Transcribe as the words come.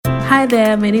Hi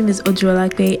there, my name is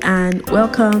Ojuolakpe and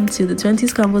welcome to the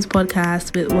 20s Convos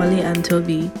podcast with Wale and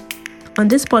Toby. On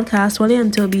this podcast, Wale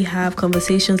and Toby have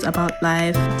conversations about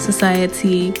life,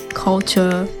 society,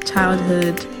 culture,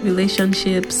 childhood,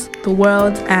 relationships, the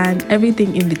world, and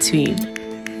everything in between.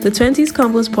 The 20s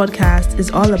Convos podcast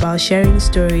is all about sharing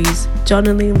stories,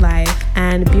 journaling life,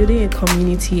 and building a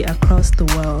community across the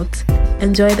world.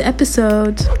 Enjoy the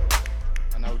episode.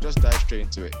 And I'll just dive straight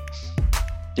into it.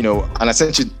 And I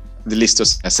sent you the list.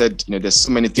 I said, there's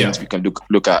so many things we can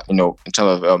look at, in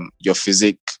terms of your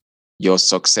physique, your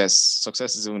success.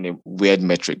 Success is even a weird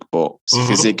metric, but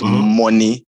physique,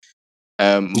 money,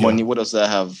 money. What does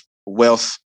that have?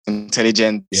 Wealth,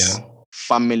 intelligence,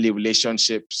 family,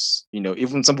 relationships.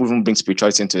 Even some people even bring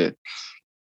spirituality into it.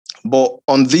 But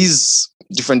on these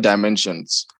different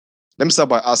dimensions, let me start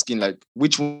by asking,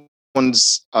 which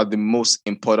ones are the most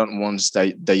important ones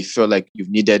that you feel like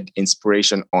you've needed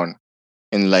inspiration on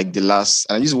in the last,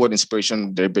 and I use the word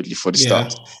inspiration deliberately for the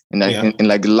start, in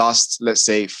the last, let's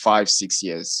say 5-6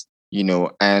 years,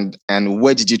 and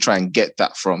where did you try and get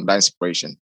that from, that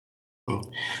inspiration?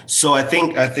 So I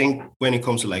think when it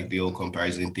comes to the whole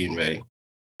comparison thing, right?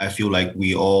 I feel like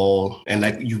we all, and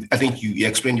I think you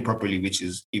explained it properly, which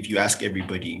is if you ask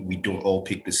everybody, we don't all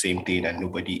pick the same thing and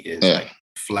nobody is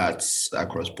flats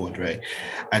across board, right?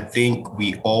 I think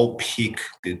we all pick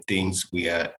the things we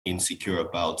are insecure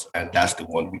about, and that's the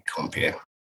one we compare.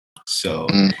 So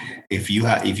if you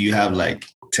have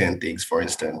 10 things, for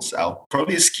instance, I'll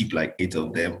probably skip 8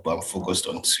 of them, but I'm focused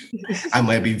on 2. I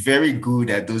might be very good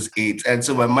at those 8. And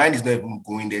so my mind is not even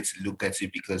going there to look at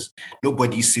it because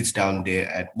nobody sits down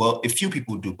there and, a few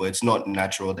people do, but it's not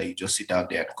natural that you just sit down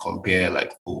there and compare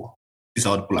this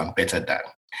output I'm better than.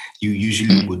 You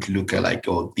usually would look at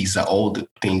these are all the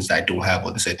things I don't have,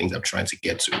 or these are things I'm trying to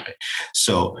get to. Right?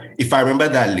 So if I remember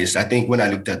that list, I think when I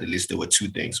looked at the list, there were 2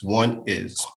 things. One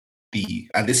is the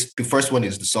first one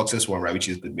is the success one, right? Which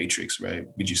is the matrix, right?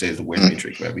 Which you say is the word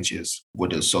matrix, right? Which is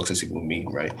what does success even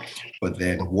mean, right? But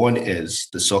then one is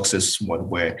the success one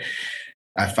where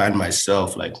I find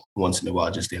myself once in a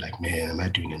while just there man, am I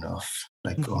doing enough?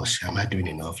 Gosh, am I doing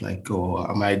enough?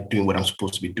 Am I doing what I'm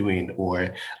supposed to be doing?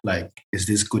 Or is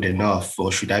this good enough?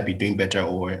 Or should I be doing better?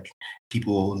 Or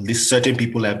certain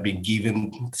people have been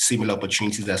given similar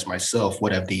opportunities as myself.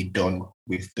 What have they done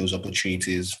with those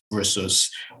opportunities versus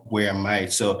where am I?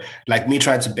 So me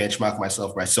trying to benchmark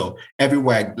myself, right? So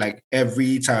everywhere,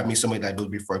 every time I meet somebody that I know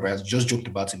before, I just joked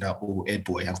about it now, Ed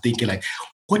boy. I'm thinking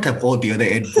what have all the other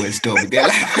Ed boys done with their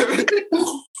life?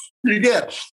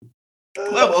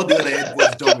 What have all the other Ed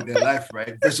boys done with their life,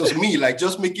 right? Versus me,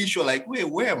 just making sure, wait,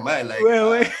 where am I?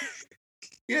 Where?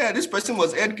 Yeah, this person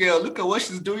was Ed girl. Look at what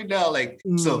she's doing now.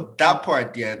 So that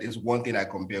part, is one thing I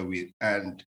compare with.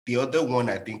 And the other one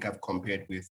I think I've compared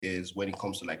with is when it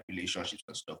comes to relationships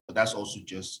and stuff. But that's also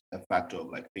just a factor of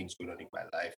things going on in my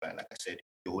life. And like I said,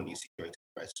 your own insecurity,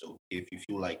 right? So if you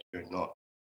feel like you're not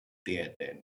there,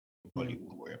 then you probably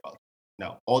won't worry about it.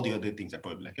 Now, all the other things I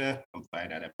probably I'm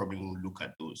fine, and I probably won't look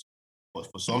at those. But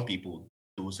for some people,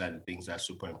 those are the things that are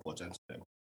super important to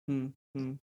them.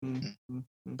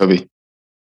 Toby.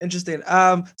 Interesting.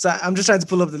 So I'm just trying to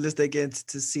pull up the list again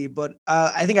to see, but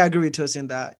I think I agree with Tosin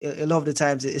that a lot of the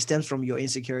times it stems from your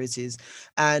insecurities,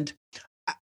 and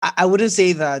I wouldn't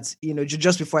say that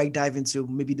just before I dive into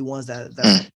maybe the ones that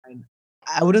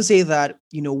I wouldn't say that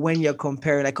when you're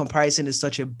comparing, comparison is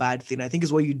such a bad thing. I think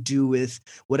it's what you do with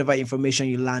whatever information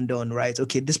you land on, right?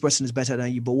 Okay, this person is better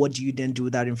than you, but what do you then do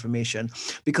with that information?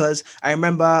 Because I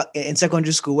remember in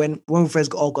secondary school when we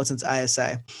first all got into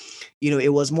ISI,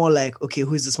 it was more okay,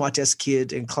 who's the smartest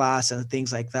kid in class and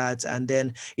things like that. And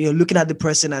then, looking at the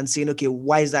person and saying, okay,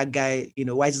 why is this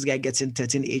guy getting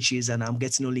 13 H's and I'm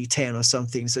getting only 10 or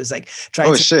something? So it's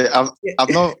trying to... shit, I've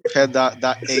not heard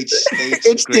that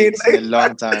H grade in a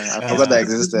long time. I forgot that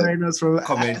existed.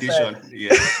 Commendation.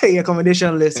 Yeah,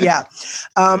 commendation list. Yeah.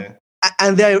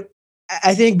 And then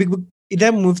I think it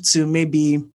then moved to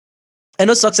maybe... I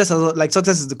know success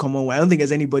is the common one. I don't think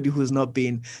there's anybody who's not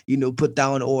been, put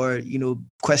down or,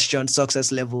 questioned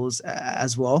success levels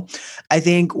as well. I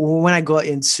think when I got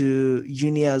into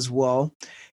uni as well,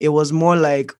 it was more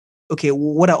okay,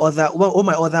 what are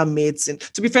my other mates? And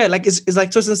to be fair, it's like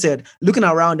Tosin said, looking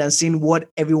around and seeing what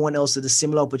everyone else with the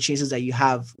similar opportunities that you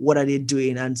have, what are they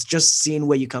doing? And just seeing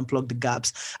where you can plug the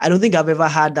gaps. I don't think I've ever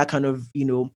had that kind of,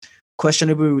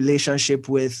 questionable relationship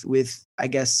with, I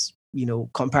guess,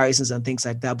 comparisons and things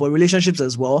like that, but relationships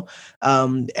as well.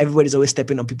 Everybody's always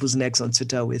stepping on people's necks on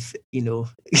Twitter with,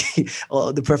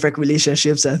 all the perfect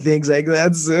relationships and things like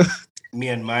that. So me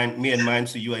and mine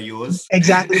to you and yours.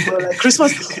 Exactly, bro. Like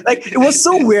Christmas, like it was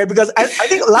so weird because I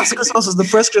think last Christmas was the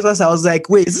first Christmas I was like,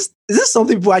 wait, is this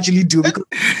something people actually do? Because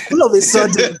all of a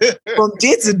sudden, from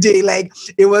day to day, like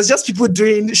it was just people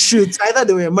doing shoots. Either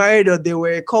they were married or they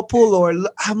were a couple, or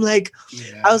I'm like,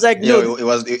 I was like, no, it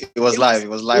was live. It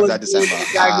was live that December.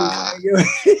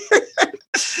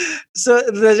 So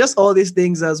there's just all these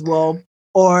things as well.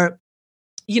 Or,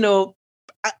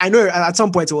 I know at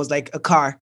some point it was like a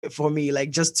car for me, like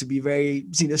just to be very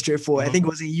straightforward. I think it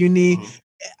was in uni.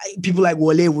 People like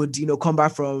Wale would, come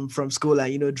back from school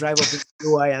and, drive up in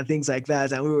UI and things like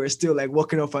that. And we were still like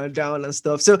walking up and down and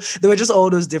stuff. So there were just all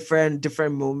those different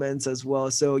moments as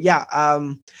well. So yeah,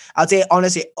 I'd say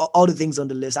honestly, all the things on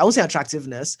the list, I won't say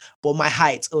attractiveness, but my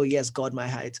height. Oh yes, God, my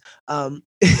height.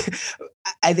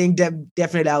 I think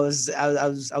definitely I was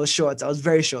short. I was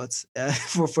very short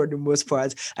for the most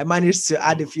part. I managed to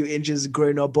add a few inches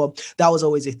growing up, but that was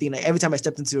always a thing. Like every time I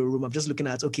stepped into a room, I'm just looking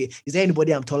at, okay, is there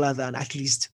anybody I'm taller than? At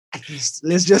least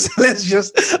let's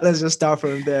just start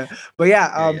from there. But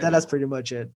yeah, that's pretty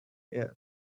much it. Yeah.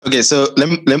 Okay, so let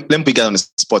me pick it on the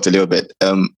spot a little bit.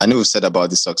 I know we've said about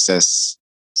the success,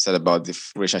 said about the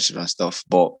relationship and stuff,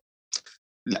 but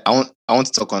I want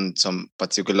to talk on some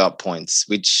particular points,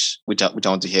 which I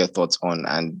want to hear your thoughts on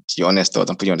and your honest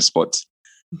thoughts. I'm putting you on the spot.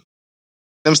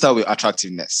 Let me start with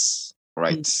attractiveness,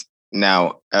 right?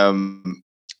 Now,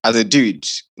 as a dude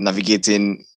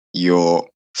navigating your,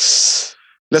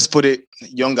 let's put it,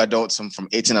 young adults from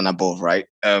 18 and above, right?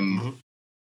 There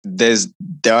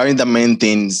aren't that many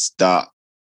things that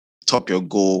top your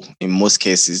goal in most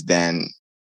cases than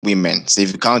women. So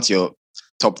if you count your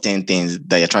top 10 things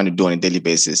that you're trying to do on a daily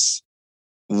basis,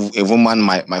 a woman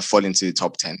might fall into the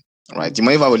top 10, right? You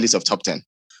might even have a list of top 10.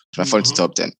 She might fall into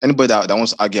top 10. Anybody that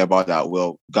wants to argue about that,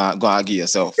 well, go argue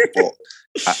yourself. But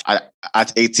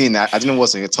at 18, I didn't know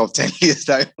what's on your top 10 list.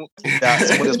 that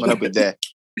somebody else might not be there,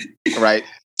 right?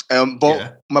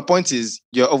 But my point is,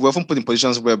 we're often put in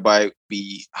positions whereby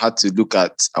we had to look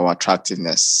at our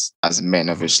attractiveness as men,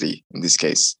 obviously, in this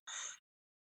case.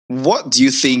 What do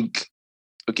you think?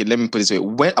 Okay, let me put it this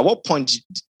way. At what point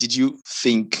did you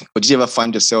think, or did you ever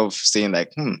find yourself saying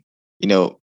like,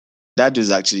 that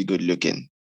dude's actually good looking,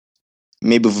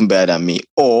 maybe even better than me?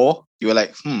 Or you were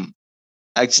like,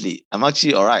 actually, I'm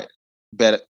actually all right,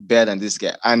 better than this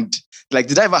guy. And like,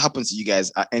 did that ever happen to you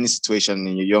guys at any situation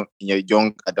in your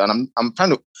young adult? I'm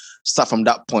trying to start from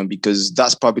that point because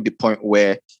that's probably the point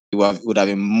where it would have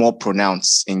been more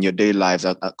pronounced in your daily lives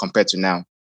compared to now.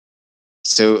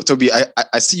 So Toby,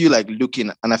 I see you like looking,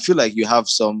 and I feel like you have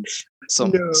some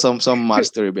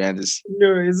mastery behind this.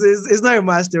 No, it's not a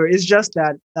mastery. It's just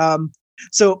that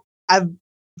so I've,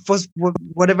 for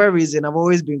whatever reason, I've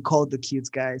always been called the cute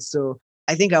guy. So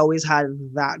I think I always had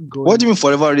that going. What do you mean for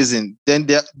whatever reason? Then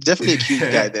they're definitely a cute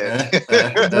guy there.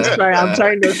 I'm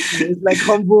trying to. It's like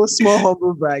small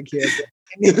humble brag here.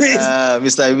 Anyways,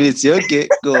 Mr. Ability, okay,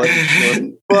 go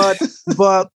on.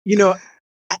 But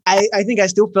I think I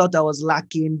still felt I was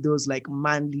lacking those like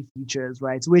manly features,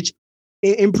 right? Which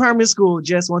in primary school,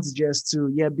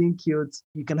 being cute,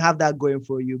 you can have that going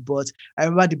for you. But I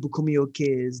remember the Bukumi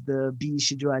Okes, the B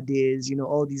Shidua days,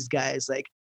 all these guys, like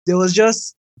there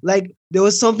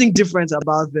was something different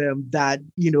about them that,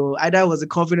 either was a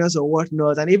confidence or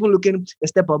whatnot. And even looking a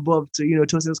step above to,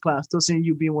 Tosin's class, Tosin,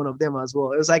 you being one of them as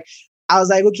well. It was like, I was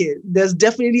like, okay, there's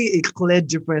definitely a clear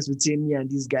difference between me and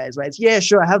these guys, right? Yeah,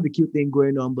 sure, I have the cute thing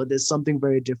going on, but there's something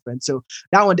very different. So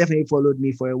that one definitely followed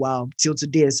me for a while till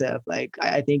today itself. Like,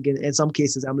 I think in some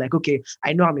cases, I'm like, okay,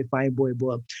 I know I'm a fine boy,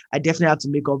 but I definitely have to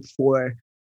make up for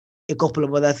a couple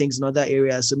of other things in other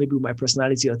areas. So maybe with my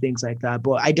personality or things like that.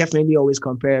 But I definitely always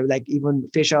compare, like even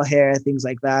facial hair, things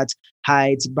like that,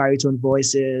 height, baritone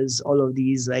voices, all of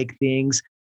these like things.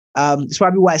 It's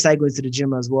probably why I started going to the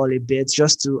gym as well a bit,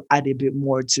 just to add a bit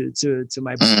more to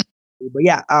my personality. But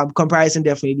yeah, comparison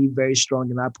definitely very strong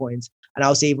in that point. And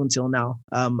I'll say even till now,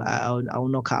 I will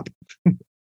not cap.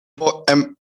 But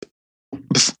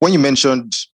when you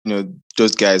mentioned,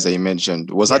 those guys that you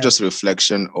mentioned, was that just a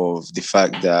reflection of the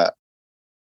fact that,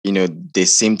 they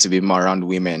seem to be more around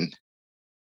women,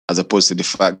 as opposed to the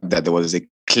fact that there was a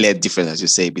clear difference, as you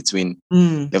say, between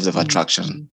levels of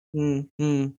attraction?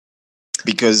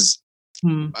 Because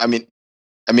I mean,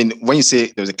 when you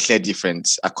say there was a clear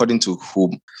difference, according to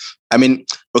whom? I mean,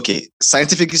 okay,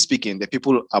 scientifically speaking, the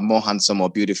people are more handsome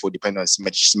or beautiful depending on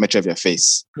the symmetry of your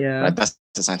face. Yeah, right? That's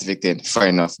the scientific thing. Fair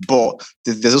enough. But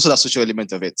there's also that social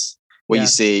element of it. where you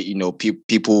say, you know,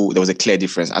 people, there was a clear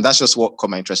difference. And that's just what caught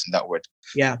my interest in that word.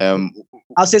 Yeah.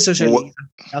 I'll say socially.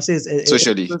 I'll say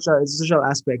socially. It's a social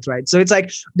aspect, right? So it's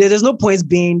like there's no points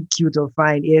being cute or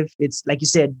fine if it's like you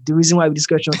said, the reason why we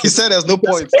discuss. He said there's no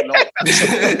point. No.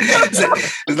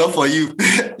 It's not for you.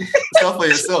 It's not for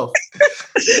yourself.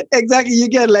 Exactly. You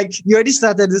get like you already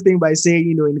started this thing by saying,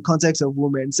 you know, in the context of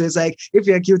women. So it's like if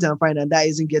you're cute and fine and that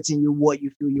isn't getting you what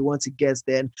you feel you want to get,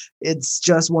 then it's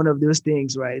just one of those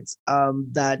things, right?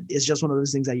 That is just one of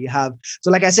those things that you have.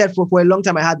 So like I said, for a long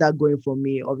time I had that going for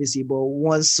me, obviously, but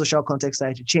once social context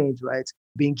started to change, right?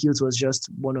 Being cute was just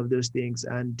one of those things.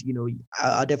 And, you know,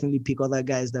 I'll definitely pick other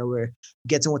guys that were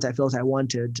getting what I felt I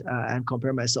wanted and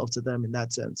compare myself to them in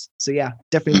that sense. So yeah,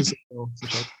 definitely social.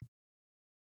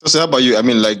 So how about you? I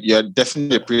mean, like, you're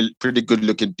definitely a pretty good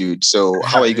looking dude. So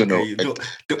how are you gonna?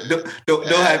 Don't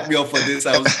hype me up for this.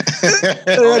 I was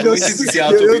waiting to see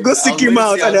how to go seek him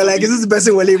out, and they're like, "Is this the best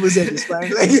thing we'll able to say?"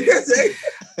 Fine.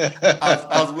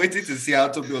 I was waiting to see how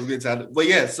Toby was going to handle. But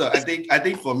yeah, so I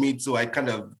think for me too, I kind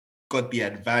of got the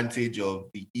advantage of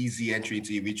the easy entry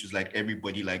to it, which was like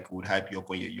everybody like would hype you up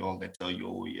when you're young and tell you,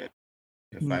 "Oh yeah,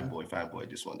 fine boy,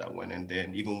 this one, that one." And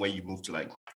then even when you move to like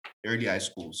early high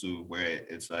school, so where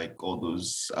it's like all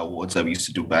those awards that we used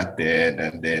to do back then,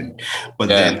 and then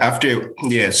then after,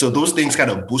 so those things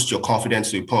kind of boost your confidence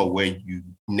to a point where you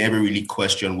never really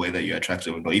question whether you're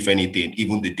attractive or not. If anything,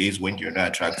 even the days when you're not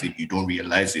attractive, you don't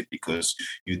realize it because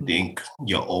you think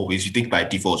you think by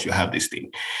default you have this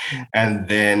thing. And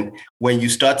then when you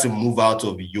start to move out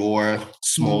of your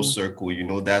small circle, you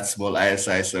know, that small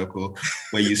ISI circle,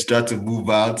 when you start to move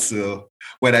out, so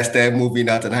when I started moving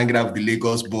out and hanging out with the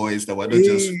Lagos boys that were not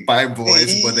just fine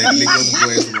boys, but the Lagos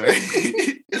boys were,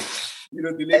 you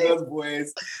know, the Lagos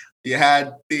boys,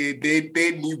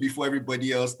 they knew before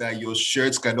everybody else that your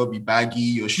shirts cannot be baggy,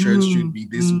 your shirts should be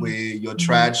this way, your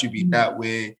trad should be that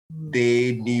way.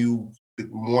 They knew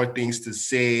more things to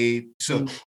say. So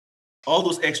all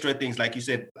those extra things, like you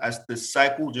said, as the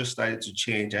cycle just started to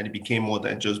change and it became more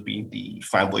than just being the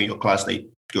fine boy in your class that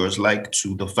girls like,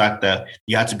 to the fact that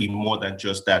you have to be more than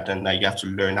just that, and that you have to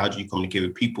learn how do you communicate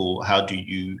with people, how do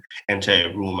you enter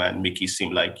a room and make it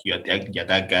seem like you're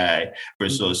that guy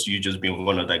versus you just being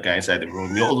one of the guys inside the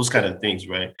room, you know, all those kind of things,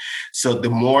 right? So the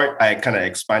more I kind of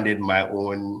expanded my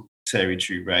own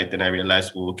territory, right, then I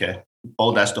realized, well, okay,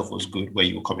 all that stuff was good where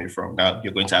you were coming from. Now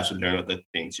you're going to have to learn other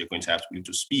things. You're going to have to be able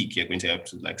to speak. You're going to have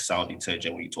to like sound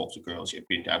intelligent when you talk to girls. You're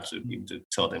going to have to be able to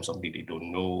tell them something they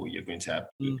don't know. You're going to have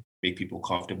to make people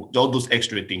comfortable. All those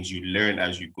extra things you learn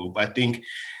as you go. But I think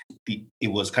it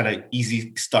was kind of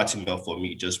easy starting off for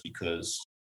me just because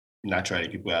naturally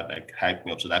people had like hyped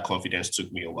me up. So that confidence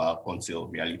took me a while until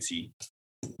reality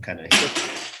kind of hit.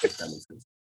 If that makes sense.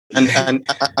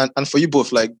 And for you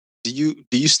both, like, do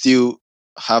you still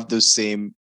have those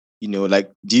same, you know,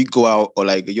 like, do you go out or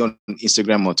like you're on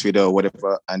Instagram or Twitter or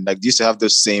whatever, and like do you still have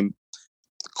those same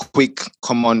quick,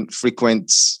 common, frequent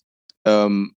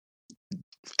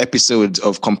episodes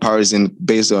of comparison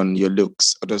based on your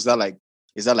looks, or does that like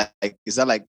is that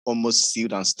like almost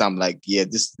sealed and stamped, like, yeah,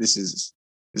 this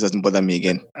doesn't bother me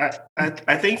again?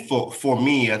 I think for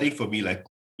me, like,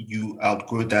 you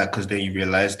outgrow that because then you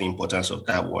realize the importance of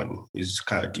that one is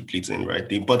kind of depleting, right?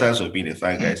 The importance of being a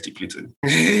fine guy is depleting.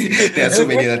 There are so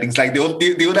many other things, like the older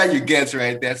you get,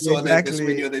 right? There's so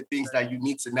many other things that you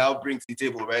need to now bring to the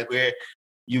table, right? Where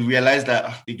you realize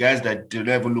that the guys that don't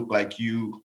ever look like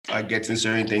you are getting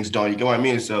certain things done. You get what I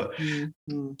mean? So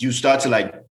you start to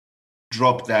like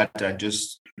drop that and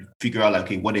just figure out like,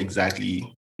 okay, what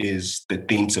exactly is the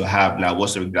thing to have now?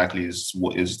 What is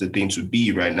the thing to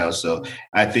be right now? So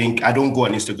I think I don't go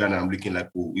on Instagram and I'm looking like,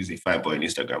 oh, is a fine boy on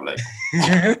Instagram? Like,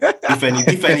 if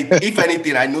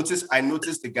anything, I notice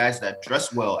the guys that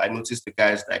dress well. I notice the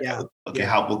guys that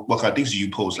what kind of things do you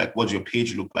post? Like, what does your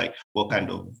page look like? What kind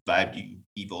of vibe do you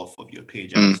give off of your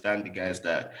page? I understand the guys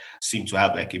that seem to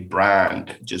have like a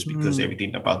brand just because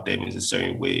everything about them is a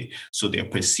certain way, so they're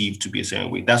perceived to be a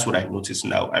certain way. That's what I notice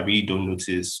now. I really don't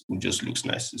notice who just looks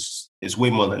nice. It's way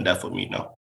more than that for me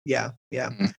now. Yeah.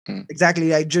 Exactly.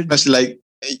 That's like,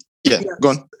 go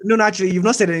on. No, actually, you've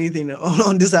not said anything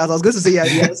on this house. I was going to say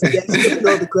yes,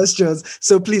 all the questions.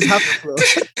 So please have the floor.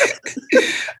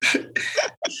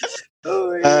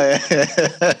 No,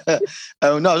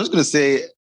 I was just going to say,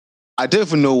 I don't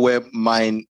even know where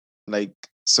mine, like,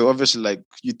 so obviously, like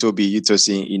you, Toby, you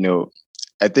Tosin, you know,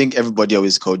 I think everybody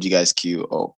always called you guys cute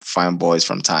or fine boys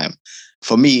from time.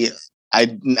 For me,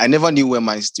 I never knew where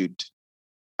mine stood.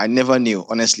 I never knew,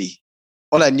 honestly.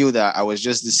 All I knew that I was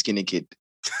just this skinny kid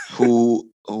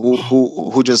who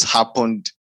just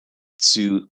happened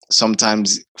to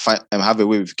sometimes have a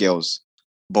way with girls.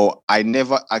 but I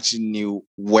never actually knew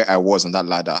where I was on that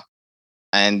ladder.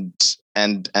 And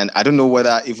I don't know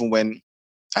whether even when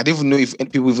I didn't even know if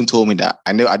people even told me that.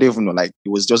 I didn't even know, like it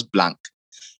was just blank.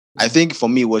 I think for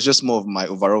me it was just more of my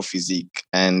overall physique,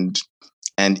 and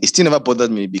it still never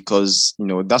bothered me because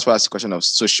that's why it's a question of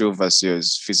social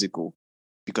versus physical.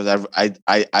 Because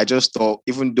I just thought,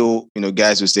 even though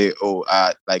guys would say, oh,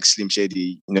 like Slim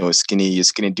Shady,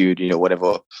 skinny dude,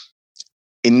 whatever,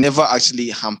 it never actually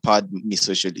hampered me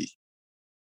socially.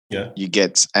 Yeah, you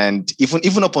get. And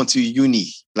even up until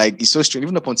uni, like it's so strange.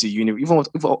 Even up until uni, even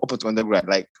up until undergrad,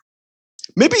 like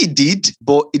maybe it did,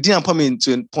 but it didn't put me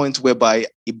into a point whereby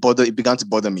it began to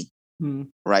bother me.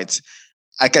 Right.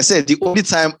 Like I said, the only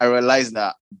time I realized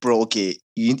that, bro, okay,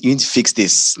 you need to fix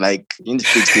this. Like you need to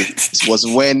fix this was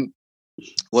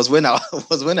when I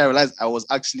realized I was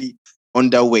actually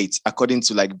underweight according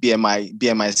to like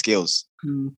BMI scales.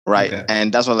 Right. Okay.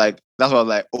 And that's what like,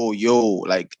 oh yo,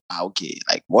 like okay,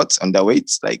 like what,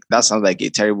 underweight? Like that sounds like a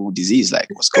terrible disease. Like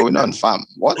what's going on, fam?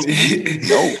 What?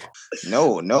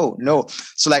 No.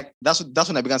 So like that's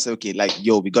when I began to say, okay, like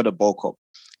yo, we got to bulk up.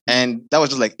 And that was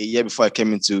just like a year before I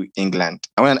came into England.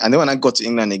 And then when I got to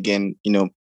England again, I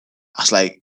was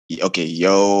like, okay,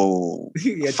 yo,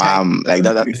 fam, like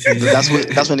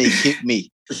that's when it hit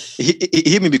me. It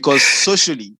hit me because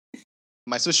socially,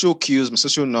 my social cues, my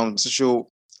social norms, my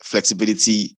social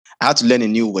flexibility, I had to learn a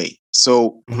new way.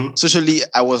 So socially,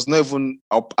 I was not even,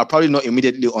 I'll probably not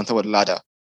immediately on top of the ladder.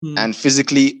 And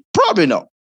physically, probably not.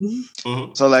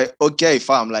 So like, okay,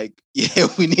 fam, like, yeah,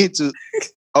 we need to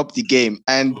up the game.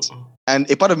 And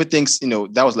a part of me thinks,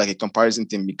 that was like a comparison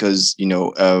thing because,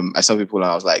 I saw people and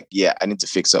I was like, yeah, I need to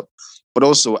fix up. But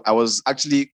also I was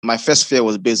actually, my first fear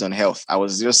was based on health. I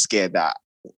was just scared that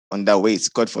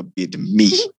underweight, God forbid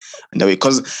me, underweight.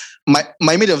 Because my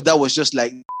image of that was just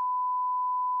like,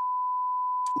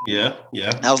 yeah.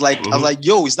 I was like,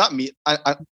 yo, is that me?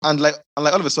 And like all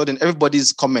of a sudden,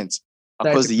 everybody's comments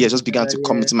across the years just began to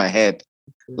come into my head,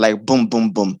 like boom,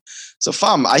 boom, boom. So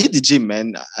fam, I hit the gym,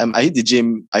 man. I hit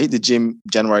the gym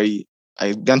January.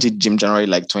 I began to gym January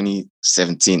like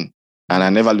 2017, and I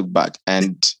never looked back.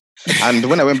 And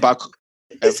when I went back.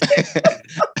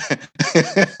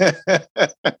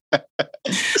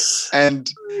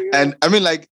 and I mean,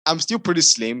 like, I'm still pretty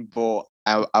slim, but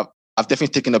I've definitely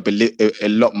taken up a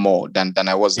lot more than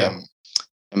I was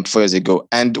 4 years ago.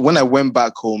 And when I went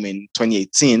back home in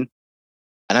 2018,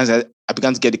 and I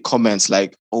began to get the comments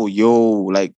like, "Oh, yo,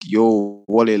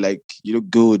 Wale, like you look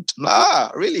good."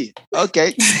 Really?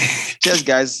 Okay. Cheers,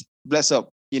 guys. Bless up.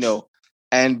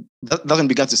 And that one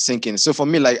began to sink in. So for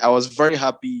me, like, I was very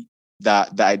happy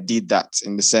that I did that,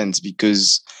 in the sense,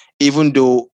 because even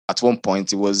though at one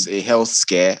point it was a health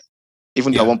scare,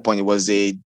 even though at one point it was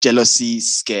a jealousy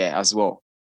scare as well,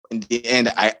 in the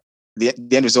end, the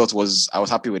end result was I was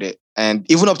happy with it. And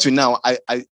even up to now, I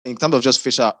in terms of just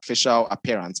facial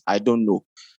appearance, I don't know,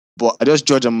 but I just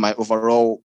judge on my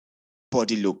overall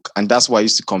body look, and that's what I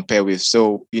used to compare with.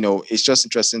 So it's just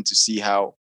interesting to see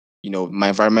how my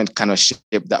environment kind of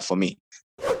shaped that for me.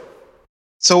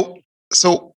 So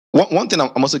one thing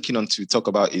I'm also keen on to talk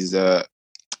about is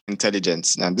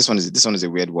intelligence. Now this one is a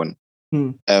weird one,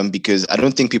 because I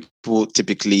don't think people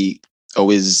typically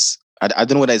always. I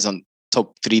don't know whether it's on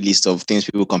top 3 list of things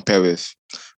people compare with,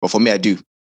 but for me I do,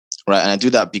 right? And I do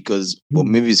that because, well,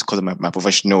 maybe it's because of my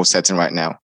professional setting right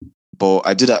now, but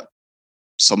I do that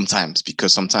sometimes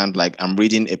because sometimes, like, I'm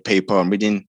reading a paper, I'm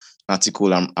reading an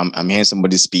article, I'm hearing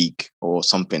somebody speak or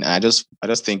something, and I just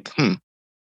think,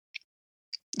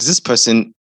 is this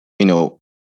person, is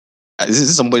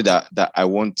this somebody that I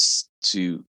want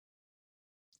to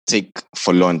take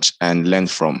for lunch and learn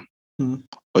from?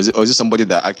 Or is it somebody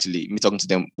that actually me talking to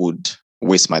them would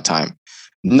waste my time?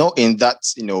 Not in that,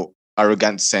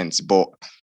 arrogant sense, but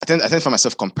I tend for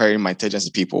myself comparing my intelligence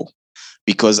to people,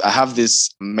 because I have this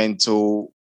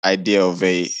mental idea of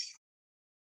okay,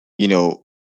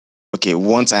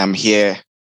 once I am here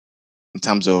in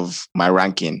terms of my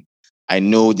ranking, I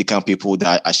know the kind of people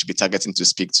that I should be targeting to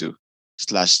speak to, /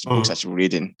 books I should be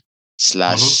reading, /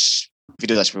 videos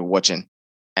I should be watching.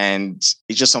 And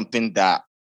it's just something that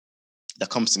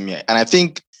comes to me. And I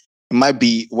think it might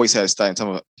be what you said at the start in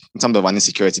terms of an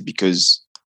insecurity, because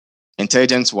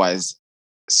intelligence-wise,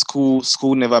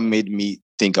 school never made me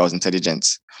think I was intelligent.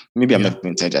 Maybe I'm not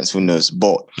intelligent, who knows?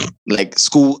 But like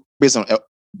school, based on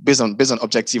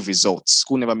objective results,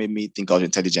 school never made me think I was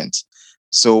intelligent.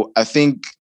 So I think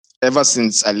ever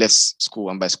since I left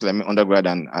school, and by school I mean undergrad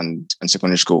and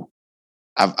secondary school,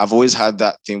 I've always had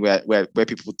that thing where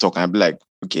people talk and I'd be like,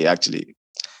 okay, actually,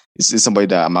 It's somebody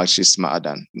that I'm actually smarter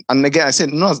than. And again, I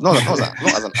said not as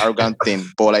an arrogant thing,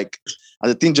 but like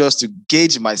as a thing just to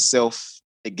gauge myself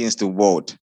against the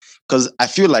world. Because I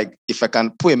feel like if I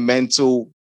can put a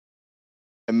mental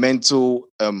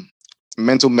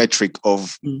metric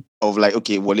of like,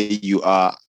 okay, Wale, you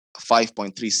are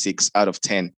 5.36 out of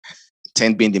 10,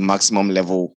 10 being the maximum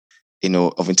level,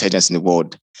 of intelligence in the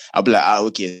world. I'll be like,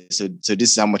 okay, so this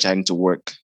is how much I need to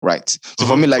work, right? So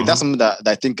for me, like that's something that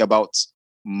I think about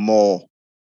more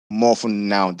for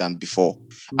now than before.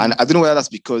 And I don't know whether that's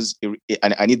because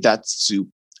I need that to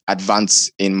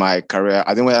advance in my career.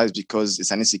 I don't know whether it's because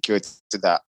it's an insecurity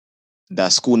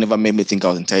that school never made me think I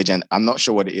was intelligent. I'm not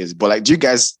sure what it is, but like, do you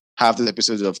guys have these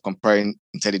episodes of comparing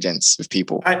intelligence with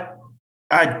people?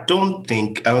 I don't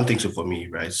think so for me,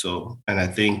 right? So, and I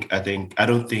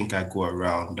don't think I go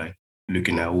around like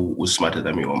looking at who's smarter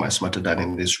than me or am I smarter than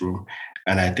in this room.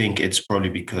 And I think it's probably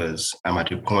because I'm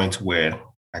at a point where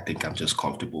I think I'm just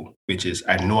comfortable, which is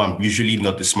I know I'm usually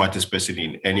not the smartest person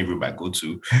in any room I go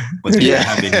to, but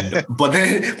then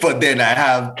but then I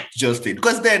have just it,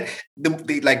 because then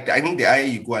I think the higher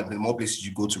you go and the more places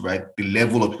you go to, right, the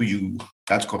level of who you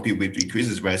have to compete with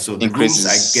increases, right? So the rooms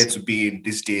I get to be in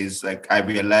these days, like I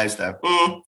realize that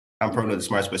I'm probably not the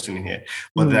smartest person in here,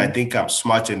 but then I think I'm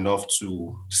smart enough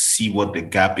to see what the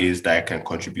gap is that I can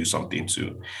contribute something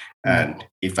to. And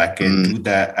if I can do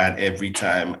that, and every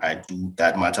time I do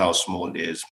that, matter how small it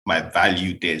is, my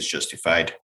value there is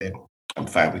justified, then I'm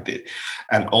fine with it.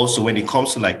 And also when it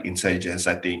comes to like intelligence,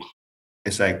 I think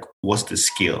it's like, what's the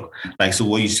skill? Like, so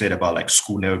what you said about like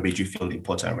school never made you feel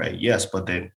important, right? Yes, but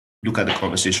then look at the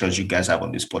conversations you guys have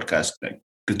on this podcast, like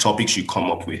the topics you come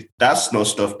up with. That's not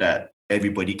stuff that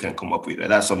everybody can come up with.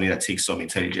 And that's something that takes some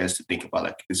intelligence to think about,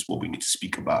 like, this is what we need to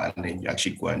speak about, and then you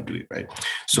actually go and do it, right?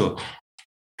 So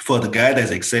for the guy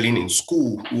that's excelling in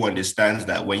school, who understands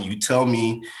that when you tell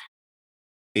me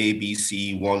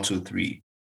ABC 1, 2, 3,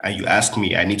 and you ask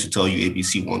me, I need to tell you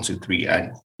ABC 1, 2, 3,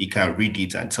 and he can read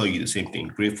it and tell you the same thing,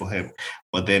 great for him.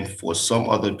 But then for some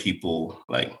other people,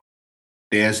 like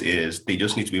theirs is they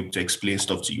just need to be able to explain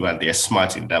stuff to you, and they're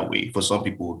smart in that way. For some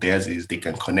people, theirs is they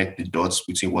can connect the dots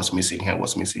between what's missing here and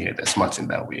what's missing here. They're smart in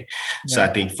that way. Yeah. So I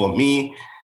think for me,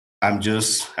 I'm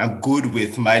good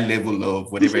with my level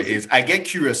of whatever it is. I get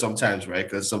curious sometimes, right?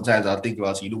 Because sometimes I'll think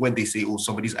about, when they say,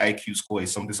 somebody's IQ score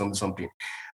is something, something, something.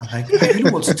 I'm like, I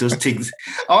really want to just take this.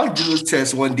 I want to do those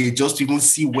tests one day just to even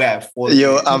see where I fall.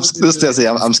 Yo, I'm scared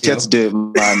to do it,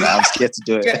 man. I'm scared to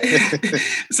do it.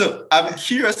 So I'm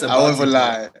curious about it. I won't even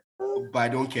lie. But I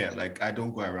don't care. Like, I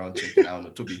don't go around checking. I don't know.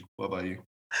 Toby, what about you?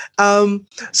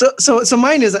 So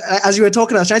mine is, as you were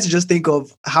talking, I was trying to just think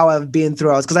of how I've been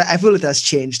throughout, because I feel it has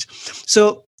changed.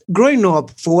 So growing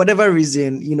up, for whatever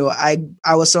reason,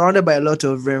 I was surrounded by a lot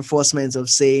of reinforcements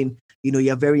of saying,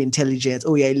 you're very intelligent.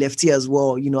 Oh, yeah, lefty as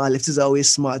well. Our lefties are always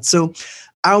smart. So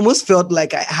I almost felt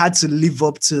like I had to live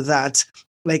up to that,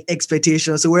 like,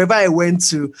 expectation. So wherever I went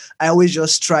to, I always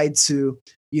just tried to,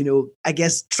 I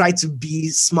guess, try to be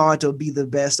smart or be the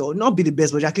best, or not be the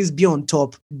best, but at least be on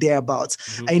top thereabouts.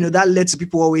 Mm-hmm. And, that led to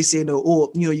people always saying,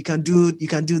 you can do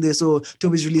this. Oh,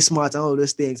 Toby's really smart and all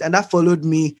those things. And that followed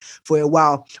me for a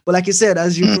while. But like you said,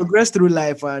 as you progress through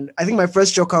life, and I think my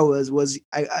first shocker was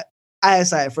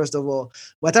ISI, first of all.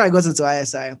 By the time I got into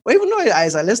ISI, or even not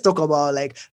ISI, let's talk about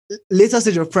like later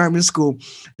stage of primary school.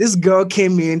 This girl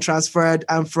came in, transferred,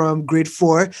 and from grade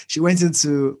 4, she went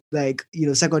into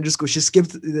secondary school. She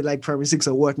skipped like primary 6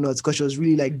 or whatnot because she was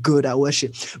really like good at what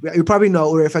you probably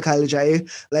know Orefa College.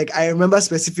 Like I remember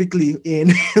specifically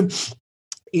in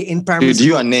primary school.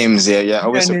 You are names here, yeah.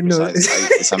 Always so precise.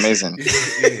 It's amazing.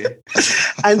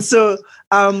 And so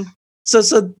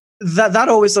that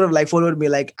always sort of like followed me.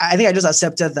 Like I think I just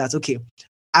accepted that, okay,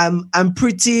 I'm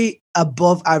pretty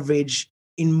above average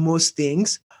in most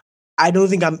things. I don't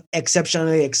think I'm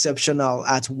exceptionally exceptional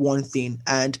at one thing.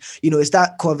 And, it's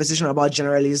that conversation about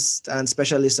generalists and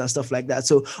specialists and stuff like that.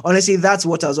 So honestly, that's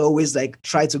what has always like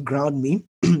tried to ground me,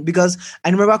 because I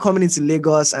remember coming into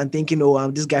Lagos and thinking,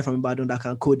 I'm this guy from Ibadan that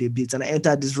can code a bit. And I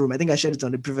entered this room. I think I shared it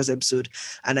on the previous episode,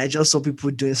 and I just saw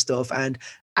people doing stuff, and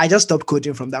I just stopped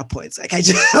coding from that point. Like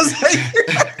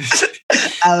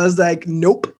I was like,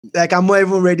 nope, like I'm not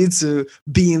even ready to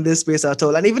be in this space at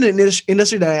all. And even in the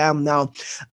industry that I am now,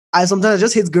 I sometimes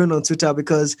just hate going on Twitter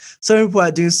because some people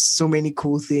are doing so many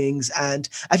cool things. And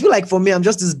I feel like for me, I'm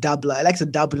just this dabbler. I like to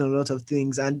dabble in a lot of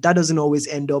things. And that doesn't always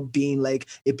end up being like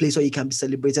a place where you can be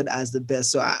celebrated as the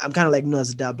best. So I'm kind of like known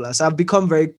as a dabbler. So I've become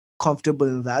very comfortable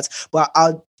in that. But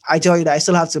I tell you that I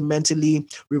still have to mentally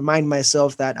remind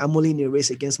myself that I'm only in a race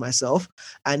against myself.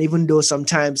 And even though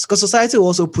sometimes, because society will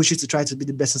also push you to try to be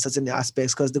the best in certain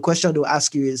aspects, because the question they'll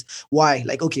ask you is why?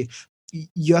 Like, okay,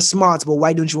 you're smart, but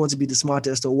why don't you want to be the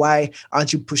smartest? Or why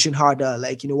aren't you pushing harder?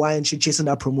 Like, why aren't you chasing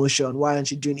that promotion? Why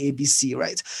aren't you doing ABC,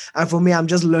 right? And for me, I'm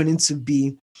just learning to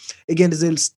be, again, there's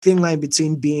a thin line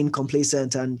between being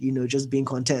complacent and, just being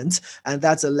content. And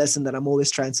that's a lesson that I'm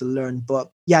always trying to learn. But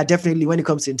yeah, definitely when it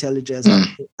comes to intelligence,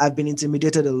 I've been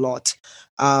intimidated a lot.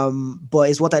 But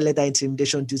it's what I let that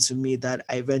intimidation do to me that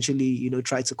I eventually,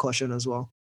 try to caution as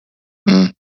well.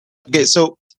 Okay,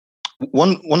 so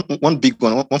one big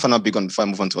one, one final big one before I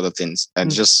move on to other things, and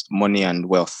just money and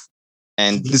wealth.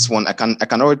 And this one, I can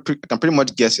pretty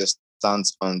much guess your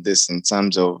stance on this in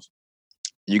terms of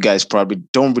you guys probably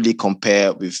don't really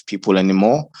compare with people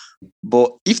anymore.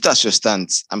 But if that's your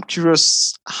stance, I'm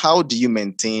curious, how do you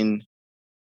maintain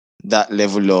that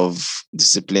level of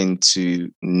discipline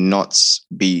to not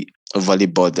be overly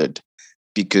bothered?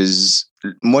 Because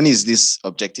money is this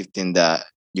objective thing that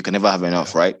you can never have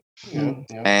enough, right? Yeah.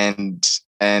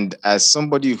 And as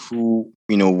somebody who,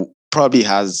 probably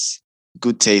has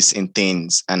good taste in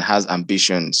things and has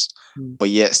ambitions, but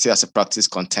yet still has to practice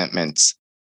contentment,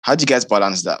 how do you guys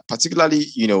balance that? Particularly,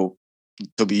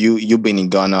 Toby, you being in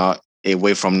Ghana,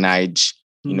 away from Niger,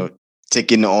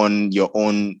 taking on your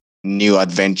own new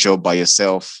adventure by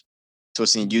yourself. So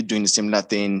seeing you doing the similar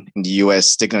thing in the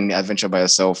US, taking on the adventure by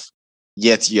yourself,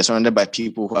 yet you're surrounded by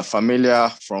people who are familiar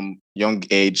from young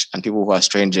age and people who are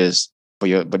strangers,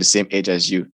 but the same age as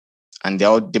you. And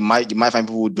you might find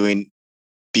people doing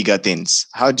bigger things.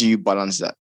 How do you balance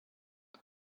that?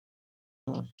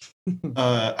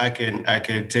 I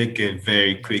can take a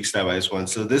very quick stab at this one.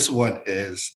 So this one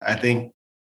is, I think,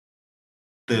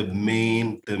 the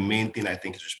main thing I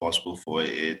think is responsible for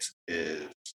it is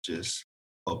just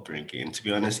upbringing. To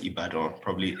be honest, Ibadan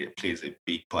probably plays a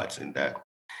big part in that,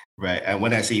 right? And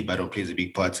when I say Ibadan plays a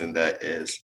big part in that,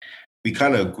 is we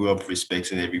kind of grew up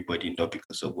respecting everybody, not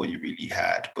because of what you really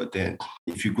had, but then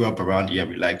if you grew up around here and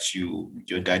we liked you,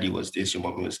 your daddy was this, your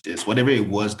mommy was this, whatever it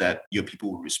was that your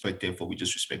people were respected for, we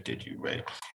just respected you, right?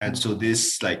 And so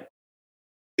this,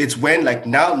 it's when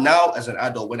now as an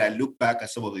adult, when I look back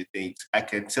at some of the things, I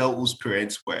can tell whose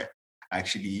parents were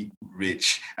actually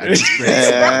rich. And whose parents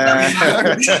now I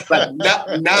can tell that,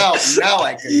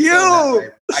 right?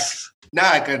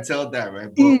 Now I can tell that, right?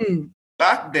 But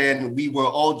back then, we were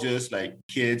all just like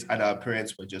kids, and our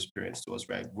parents were just parents to us,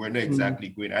 right? We're not exactly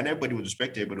going, and everybody was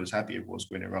respected, everybody was happy, everyone was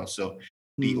going around. So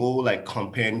the whole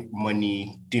comparing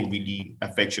money didn't really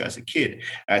affect you as a kid.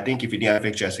 I think if it didn't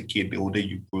affect you as a kid, the older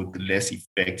you grow, the less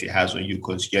effect it has on you,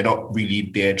 because you're not really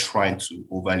there trying to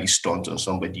overly stunt on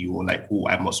somebody or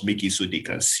I must make it so they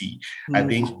can see. I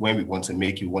think when we want to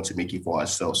make it, we want to make it for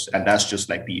ourselves. And that's just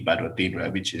the Ibadan thing,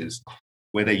 right? Which is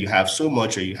whether you have so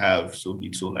much or you have so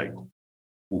little,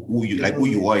 who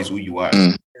you are is who you are.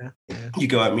 Yeah. You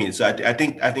get what I mean? So I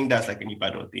think that's an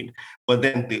Ibadan thing. But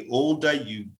then the older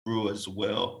you grow as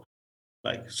well,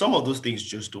 some of those things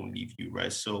just don't leave you,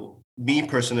 right? So me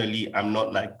personally, I'm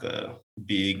not a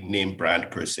big name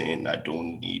brand person. I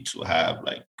don't need to have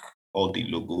all the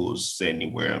logos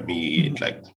anywhere. I mean,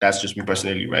 that's just me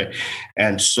personally, right?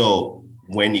 And so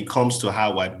when it comes to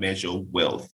how I measure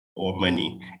wealth or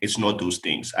money, it's not those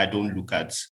things. I don't look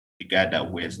at the guy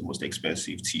that wears the most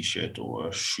expensive t-shirt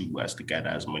or shoe as the guy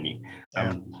that has money.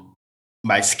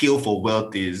 My scale for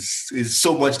wealth is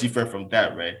so much different from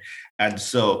that, right? And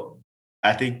so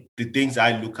I think the things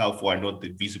I look out for are not the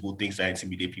visible things that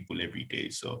intimidate people every day.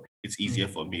 So it's easier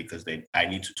for me because then I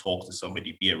need to talk to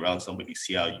somebody, be around somebody,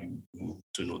 see how you move,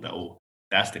 to know that, oh,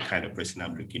 that's the kind of person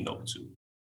I'm looking up to.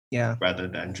 Yeah. Rather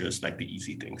than just the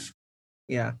easy things.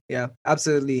 Yeah,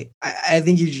 absolutely. I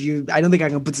think I don't think I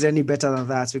can put it any better than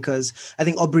that, because I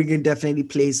think upbringing definitely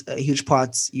plays a huge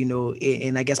part,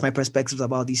 in I guess my perspectives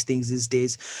about these things these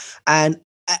days. And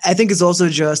I think it's also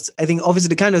obviously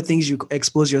the kind of things you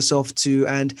expose yourself to,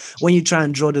 and when you try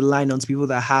and draw the line on people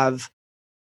that have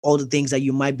all the things that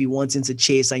you might be wanting to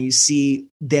chase and you see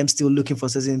them still looking for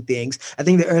certain things. I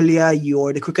think the earlier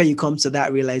the quicker you come to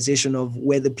that realization of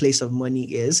where the place of money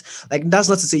is, that's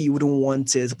not to say you wouldn't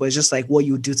want it, but it's just what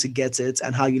you do to get it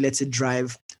and how you let it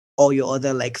drive all your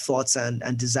other thoughts and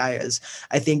desires.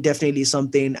 I think definitely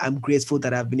something I'm grateful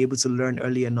that I've been able to learn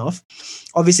early enough.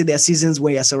 Obviously, there are seasons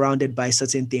where you're surrounded by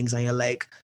certain things and you're like,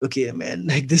 okay, man,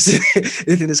 this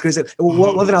thing is crazy.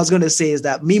 One thing I was going to say is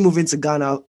that me moving to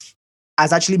Ghana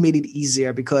has actually made it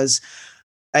easier, because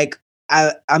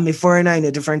I'm a foreigner in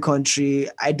a different country.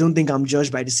 I don't think I'm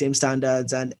judged by the same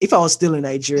standards. And if I was still in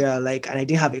Nigeria, like, and I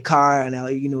didn't have a car and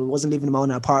I, wasn't living in my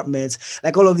own apartment,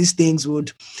 like all of these things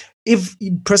would, if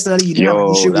personally you didn't have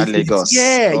an issue that with Lagos. it,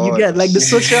 yeah, you get like the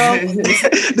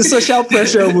social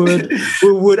pressure would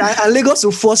and Lagos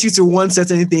will force you to want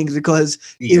certain things because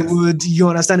it would, you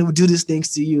understand, it would do these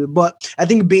things to you. But I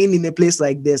think being in a place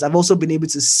like this, I've also been able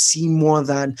to see more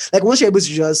than, like, once you're able to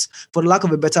just, for the lack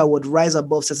of a better word, rise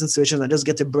above certain situations and just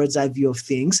get a bird's eye view of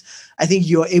things, I think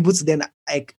you're able to then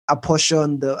like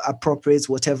apportion the appropriate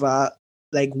whatever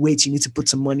like weight you need to put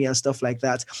to money and stuff like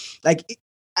that. Like,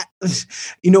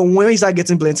 when you start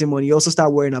getting plenty of money, you also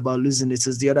start worrying about losing it.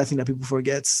 Is the other thing that people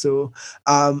forget. So,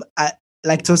 I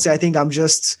like Toasty, I think I'm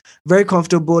just very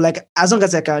comfortable. Like, as long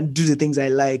as I can do the things I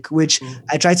like, which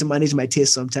I try to manage my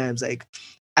taste sometimes. Like,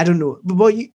 I don't know,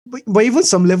 but even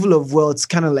some level of wealth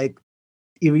kind of like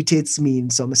irritates me in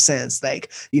some sense,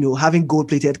 like, having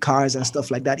gold-plated cars and stuff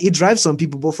like that. It drives some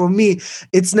people, but for me,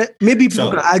 it's not. Maybe people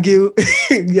can argue.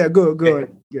 Yeah, go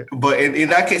on. Yeah. But in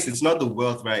that case, it's not the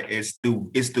wealth, right? It's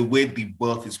the way the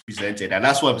wealth is presented, and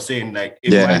that's what I'm saying. Like,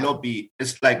 it might not be.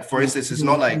 It's like, for instance, it's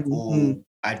not like,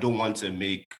 I don't want to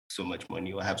make so much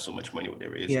money or have so much money,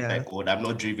 whatever it is. Yeah. Like, I'm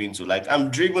not driven to, like, I'm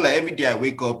driven, like, every day I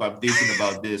wake up, I'm thinking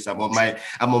about this. I'm on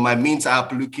my Mint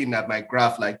app looking at my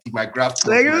graph, like my graph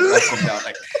come down.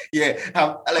 Like,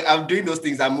 I'm doing those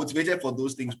things. I'm motivated for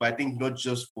those things, but I think not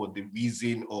just for the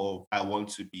reason of I want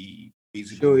to be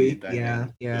visible.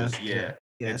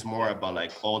 It's more about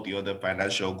like all the other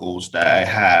financial goals that I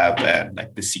have and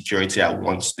like the security I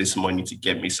want this money to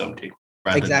get me something.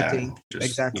 Rather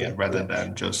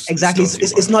than just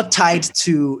it's not tied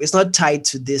to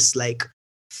this like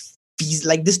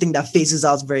this thing that phases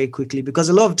out very quickly, because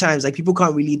a lot of times like people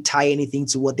can't really tie anything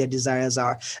to what their desires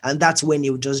are, and that's when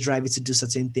it would just drive it to do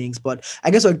certain things. But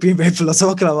I guess we're being very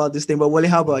philosophical about this thing. But Wale,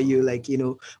 how about you? Like,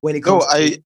 when it comes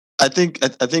I think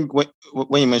when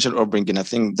you mentioned upbringing, I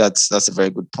think that's a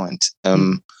very good point.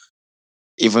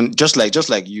 Even just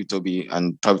like you, Toby,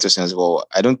 and probably as well,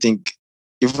 I don't think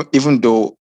even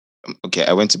though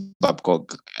I went to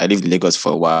Babcock, I lived in Lagos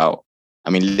for a while. I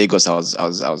mean, Lagos, I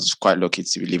was quite lucky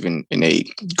to be living in a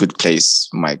good place,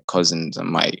 my cousins and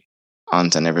my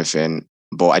aunt and everything.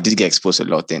 But I did get exposed to a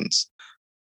lot of things.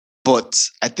 But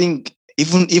I think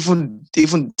even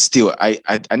still, I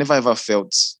never ever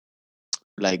felt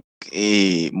like,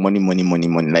 hey, money.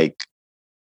 Like,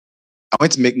 I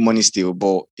want to make money still,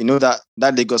 but that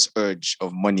Lagos urge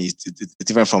of money is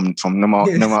different from normal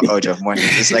urge of money.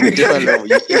 It's like a different level.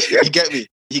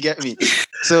 You get me.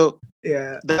 So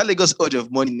that Lagos urge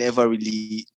of money never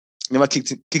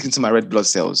kicked into my red blood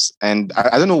cells, and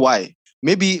I don't know why.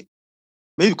 Maybe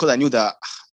because I knew that.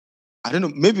 I don't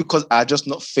know. Maybe because I just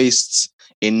not faced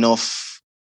enough,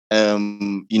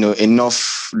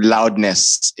 enough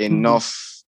loudness,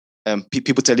 enough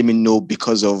people telling me no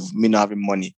because of me not having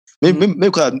money. Maybe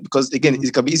because again,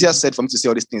 it can be easier said for me to say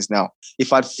all these things now.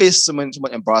 If I'd faced so much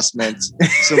embarrassment,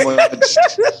 so much,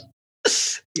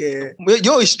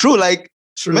 it's true. Like,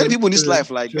 many people in this life,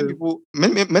 like many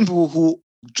people who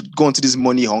go into this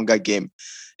money hunger game,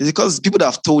 is because people that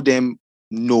have told them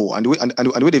no, and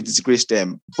the way they've disgraced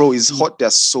them, bro, is hot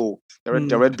their soul, their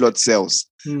red blood cells,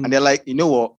 and they're like, you know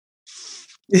what?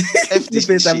 F this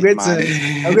shit, I'm going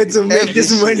to make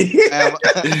this money.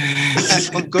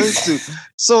 I'm going to.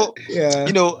 So,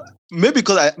 maybe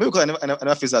because I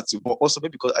never faced that too, but also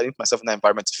maybe because I didn't put myself in that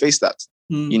environment to face that.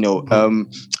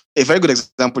 A very good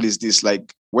example is this: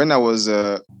 like when I was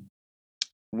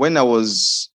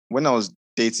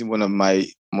dating one of my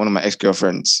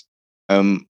ex-girlfriends,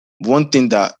 one thing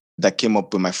that came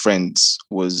up with my friends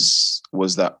was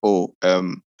that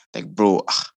like, bro,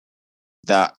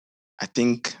 that I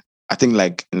think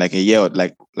like in like a year,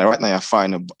 like right now you're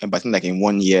fine, but I think like in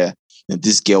 1 year,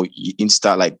 this girl, you need to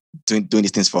start like doing these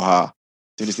things for her,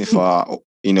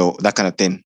 that kind of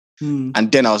thing.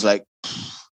 And then I was like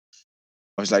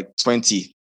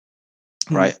 20,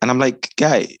 right? And I'm like,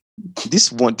 guy, this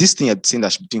thing you're saying that I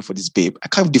should be doing for this babe, I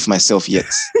can't do for myself yet.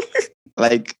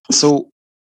 Like, so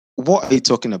what are you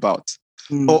talking about?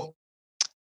 But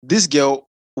this girl,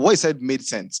 what he said made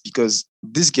sense, because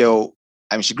this girl,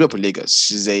 I mean, she grew up in Lagos.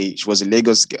 She was a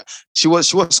Lagos girl. She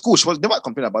was cool. She was never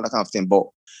complaining about that kind of thing. But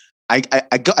I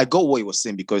got what he was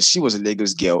saying, because she was a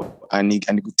Lagos girl, and you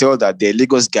could tell that there are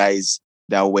Lagos guys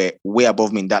that were way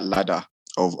above me in that ladder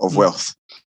of wealth.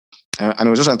 And I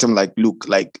was just trying to tell him, like, look,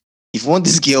 like, if you want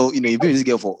this girl, you've been with this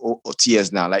girl for 2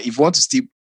 years now. Like, if you want to still,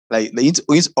 like, you need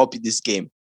to up this game.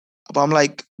 But I'm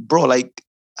like, bro, like,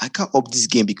 I can't up this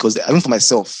game because even for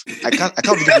myself, I can't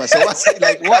do it for myself.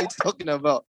 Like, what are you talking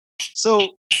about?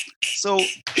 So,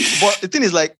 but the thing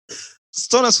is, like, if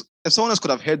someone else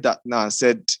could have heard that now and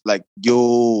said, like,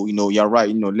 yo, you're right,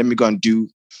 let me go and do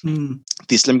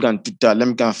this, let me go and do that, let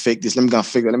me go and fake this, let me go and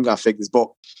fake that, let me go and fake this. But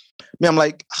me, I'm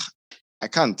like, I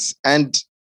can't. And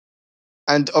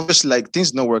obviously, like,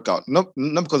 things don't work out. Not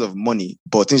because of money,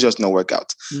 but things just don't work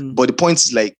out. But the point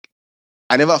is, like,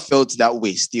 I never felt that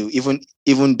way still,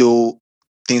 even though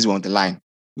things were on the line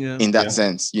in that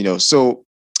sense, So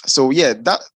yeah,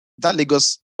 that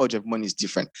Lagos urge of money is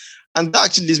different. And that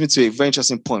actually leads me to a very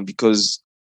interesting point, because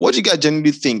what do you guys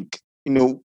generally think?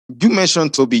 You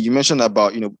mentioned, Toby, you mentioned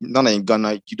about, now that in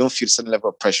Ghana, you don't feel a certain level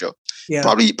of pressure. Yeah.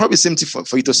 Probably same thing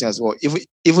for you to say as well.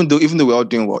 Even though we're all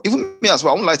doing well, even me as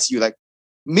well, I won't lie to you, like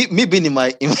me being in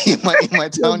my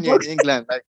town here in England,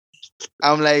 like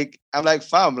I'm like,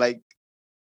 fam, like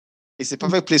it's a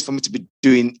perfect place for me to be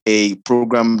doing a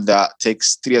program that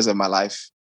takes 3 years of my life,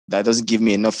 that doesn't give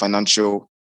me enough financial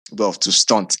wealth to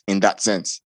stunt in that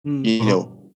sense, but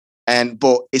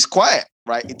it's quiet,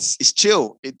 right? It's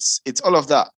chill. It's all of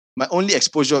that. My only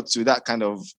exposure to that kind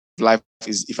of life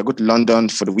is if I go to London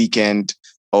for the weekend,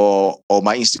 or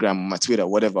my Instagram, my Twitter,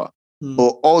 whatever.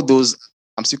 But all those,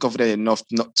 I'm still confident enough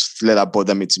not to let that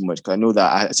bother me too much, because I know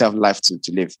that I still have life to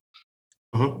live.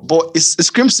 But it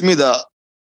screams to me that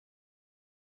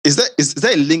is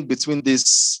there a link between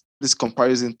this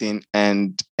comparison thing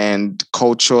and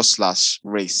culture /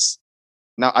 race?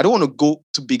 Now, I don't want to go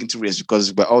too big into race,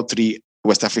 because we're all three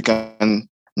West African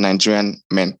Nigerian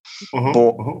men.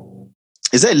 But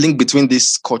is there a link between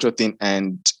this culture thing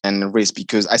and race?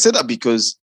 Because I said that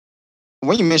because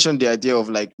when you mentioned the idea of,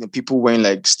 like, people wearing,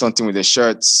 like, stunting with their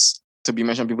shirts, to be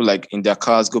mentioned, people like in their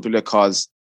cars, go to their cars,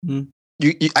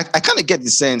 I kind of get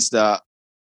the sense that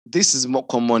this is more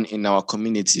common in our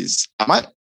communities. Am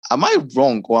I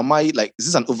wrong, or am I, like, is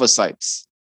this an oversight?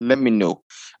 Let me know.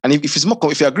 And if it's more,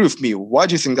 if you agree with me, why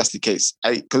do you think that's the case?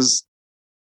 Because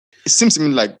it seems to me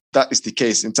like that is the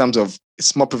case in terms of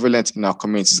it's more prevalent in our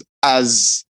communities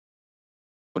as,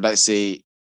 would I say,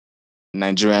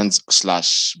 Nigerians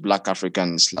 / Black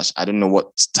Africans / I don't know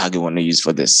what tag you want to use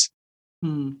for this.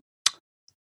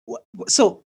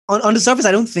 So on the surface,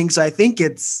 I don't think so. I think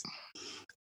it's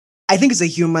a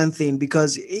human thing,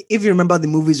 because if you remember the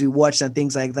movies we watched and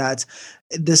things like that,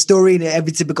 the story in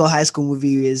every typical high school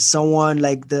movie is someone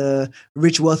like the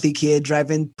rich, wealthy kid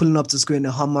pulling up to school in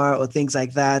a Hummer or things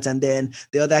like that. And then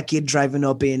the other kid driving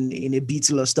up in a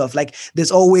Beetle or stuff. Like,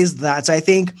 there's always that. So I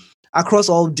think across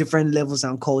all different levels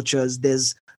and cultures,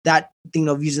 there's that thing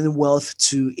of using wealth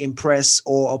to impress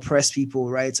or oppress people,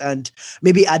 right? And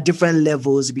maybe at different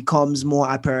levels, it becomes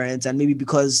more apparent. And maybe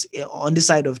because on this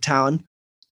side of town,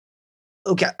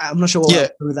 okay, I'm not sure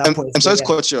what with that point. I'm sorry to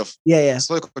cut you off. Yeah.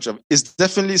 Sorry to cut you off. It's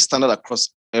definitely standard across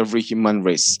every human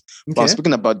race. Okay. But I'm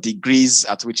speaking about degrees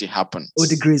at which it happens. Oh,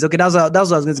 degrees. Okay, that's what I was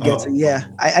going to get to. Yeah,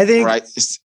 I think right.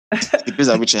 It's degrees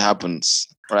at which it happens,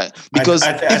 right? Because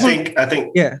I think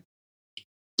yeah.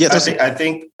 I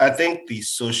think the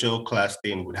social class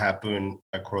thing would happen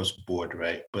across board,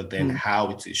 right? But then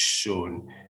how it is shown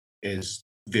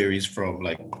varies from,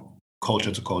 like,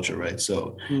 culture to culture, right?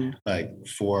 So like,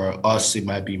 for us, it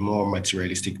might be more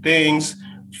materialistic things.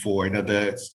 For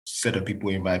another set of people,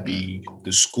 it might be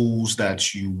the schools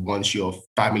that you want your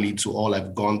family to all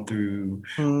have gone through,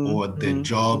 or the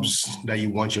jobs that you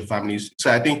want your families. So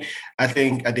I think at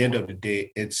the end of the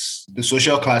day, it's the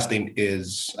social class thing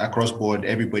is across board.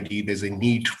 Everybody, there's a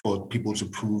need for people to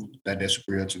prove that they're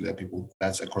superior to their people.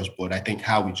 That's across board. I think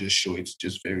how we just show it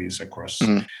just varies across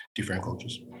different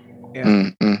cultures.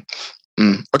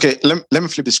 Okay, let me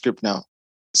flip the script now.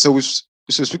 So we're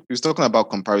talking about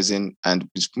comparison, and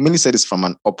we mainly said this from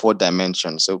an upward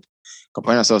dimension. So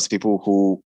comparing ourselves to people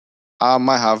who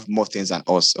might have more things than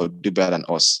us or do better than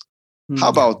us. How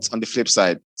about on the flip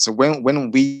side? So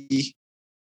when we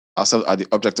ourselves are the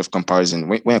object of comparison,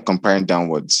 when you're comparing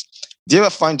downwards, do you ever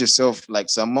find yourself, like,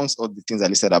 so amongst all the things I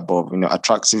listed above,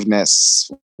 attractiveness,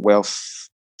 wealth,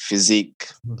 physique,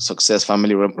 success,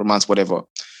 family, romance, whatever,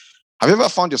 have you ever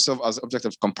found yourself as an object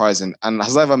of comparison, and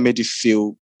has that ever made you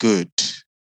feel good?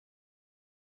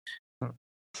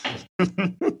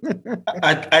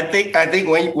 I think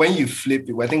when you flip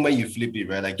it,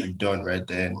 right, like you've done, right,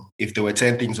 then if there were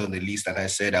 10 things on the list and I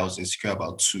said I was insecure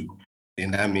about 2,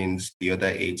 then that means the other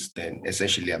 8, then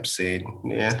essentially I'm saying,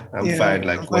 I'm fine.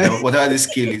 Like, whatever the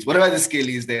scale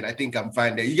is, then I think I'm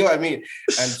fine there. You know what I mean?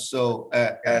 And so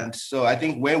I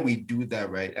think when we do that,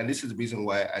 right, and this is the reason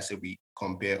why I said we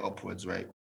compare upwards, right?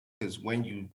 because when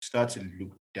you start to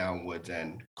look downwards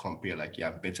and compare, like, yeah,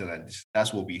 I'm better than this,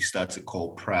 that's what we start to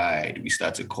call pride. We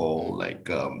start to call, like,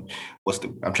 I'm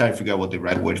trying to figure out what the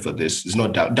right word for this is.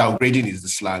 Not downgrading is the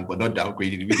slang, but not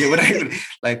downgrading. You get what I mean?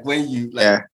 Like, when you,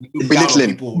 like, look down on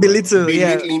people,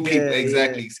 belittling people.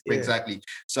 Exactly.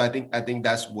 So I think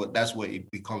that's what it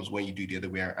becomes when you do the other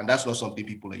way around. And that's not something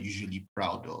people are usually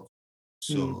proud of.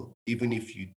 So even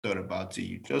if you thought about it,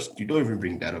 you don't even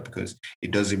bring that up, because it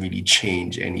doesn't really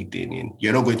change anything. And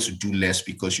you're not going to do less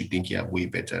because you think you have way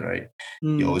better, right?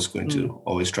 You're always going to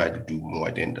try to do more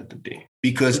at the end of the day.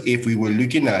 Because if we're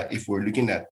looking at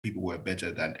people who are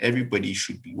better, than everybody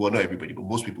should be, well, not everybody, but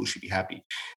most people should be happy,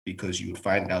 because you would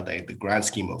find out that in the grand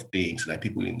scheme of things, like,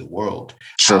 people in the world,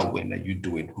 how well are you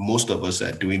doing? Most of us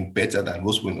are doing better than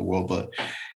most people in the world, but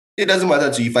it doesn't matter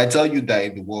to you. If I tell you that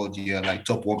in the world you're like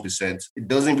top 1%, it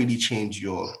doesn't really change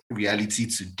your reality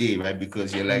today, right?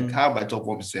 Because you're like, how am I top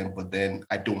 1%? But then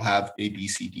I don't have A, B,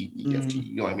 C, D, E, F, G.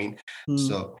 You know what I mean?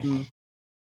 So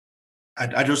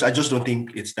I just don't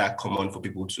think it's that common for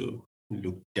people to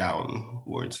look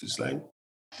downwards. It's like,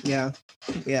 yeah.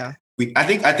 I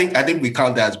think we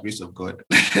count that as grace of God.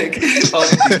 Like, all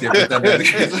these things are better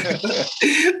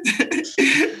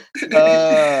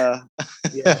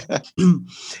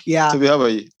yeah. To be, how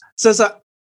about you? So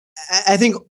I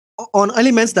think on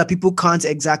elements that people can't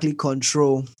exactly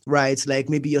control, right? Like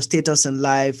maybe your status in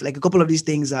life, like a couple of these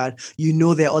things that,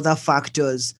 there are other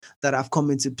factors that have come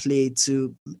into play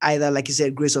to either, like you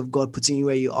said, grace of God putting you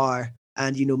where you are,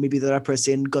 and maybe the other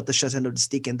person got the short end of the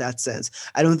stick in that sense.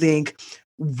 I don't think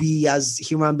we as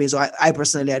human beings, or I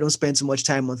personally, I don't spend too much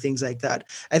time on things like that.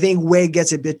 I think where it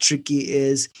gets a bit tricky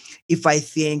is if I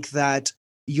think that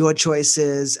your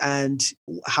choices and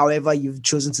however you've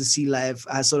chosen to see life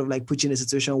has sort of like put you in a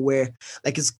situation where,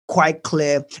 like, it's quite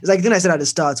clear. It's like the thing I said at the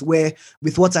start, where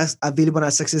with what's available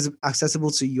and accessible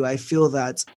to you, I feel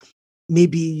that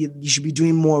maybe you should be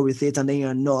doing more with it, and then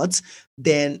you're not.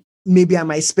 Then maybe I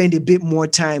might spend a bit more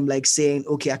time, like, saying,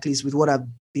 okay, at least with what I've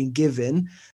been given,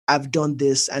 I've done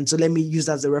this. And so let me use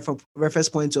that as a reference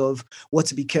point of what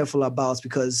to be careful about,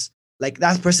 because, like,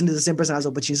 that person is the same person as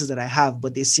opportunities that I have,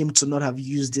 but they seem to not have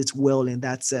used it well in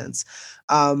that sense.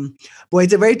 But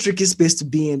it's a very tricky space to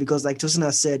be in, because, like Tosin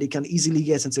has said, it can easily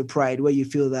get into pride, where you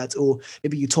feel that,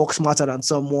 maybe you talk smarter than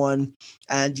someone,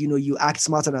 and, you act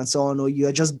smarter than someone, or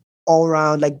you're just all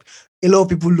around, like, a lot of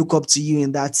people look up to you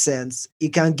in that sense.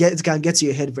 It can get to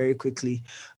your head very quickly.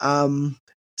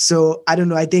 So I don't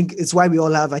know. I think it's why we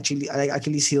all have actually like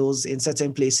Achilles heels in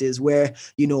certain places where,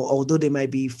 although there might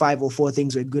be 5 or 4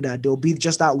 things we're good at, there'll be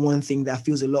just that one thing that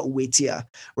feels a lot weightier,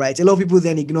 right? A lot of people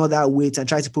then ignore that weight and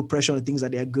try to put pressure on the things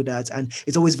that they're good at. And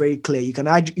it's always very clear. You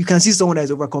can see someone that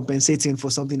is overcompensating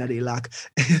for something that they lack.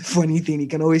 Funny thing, you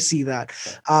can always see that.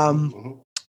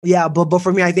 Yeah, but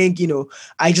for me, I think,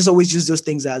 I just always use those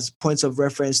things as points of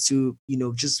reference to,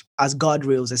 just as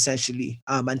guardrails, essentially,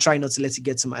 and try not to let it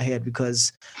get to my head,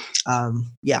 because,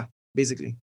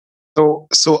 basically.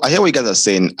 So I hear what you guys are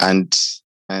saying, and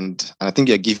I think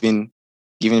you're giving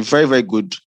very, very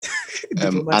good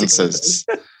answers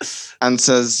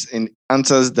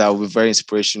that were very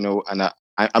inspirational, and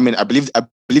I mean I believe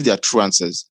they are true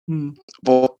answers.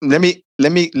 But let me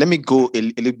go a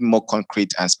little bit more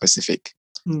concrete and specific.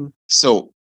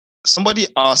 So somebody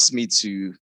asked me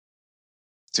to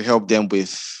help them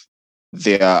with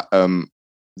their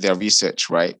research,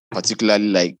 right? Particularly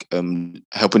like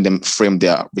helping them frame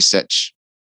their research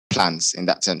plans in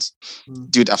that sense.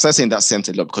 Dude, I've started saying that sense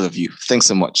a lot because of you. Thanks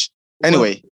so much.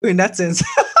 Anyway. Well, in that sense.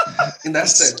 In that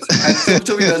sense. I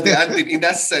told me that's the answer. In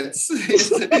that sense.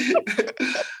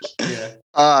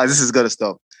 Yeah. This is gonna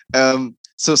stop.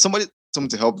 So somebody told me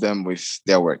to help them with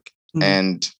their work.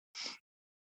 And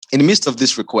in the midst of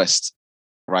this request,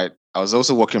 right, I was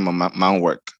also working on my own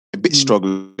work, a bit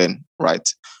struggling,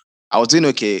 right? I was doing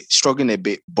okay, struggling a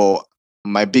bit, but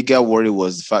my bigger worry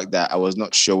was the fact that I was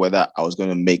not sure whether I was going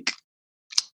to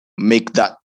make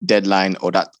that deadline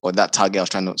or that target I was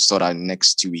trying to sort out in the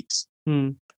next 2 weeks.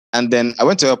 And then I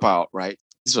went to help out, right?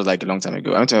 This was like a long time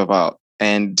ago. I went to help out,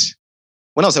 and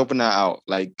when I was helping her out,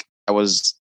 like I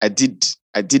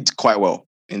did quite well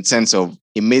in sense of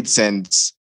it made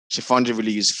sense. She found it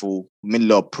really useful, made a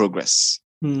lot of progress,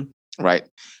 right?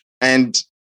 And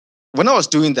when I was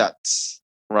doing that,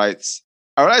 right,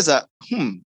 I realized that,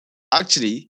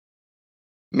 actually,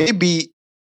 maybe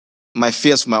my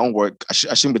fears for my own work, I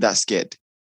shouldn't be that scared,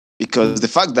 because the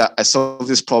fact that I solved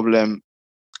this problem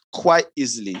quite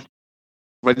easily,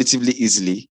 relatively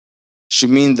easily, should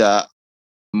mean that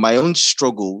my own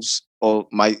struggles or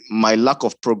my lack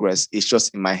of progress is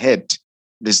just in my head.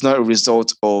 It's not a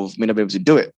result of me not being able to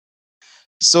do it.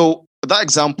 So that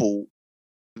example,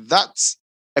 that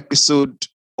episode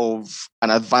of an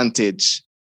advantage,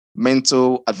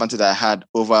 mental advantage I had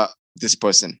over this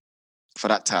person for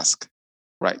that task,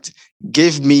 right,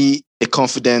 gave me a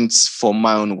confidence for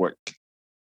my own work.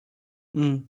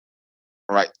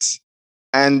 Right.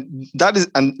 And that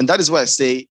is why I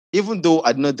say, even though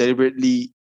I did not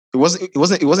deliberately, it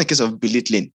wasn't a case of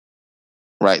belittling,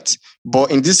 right?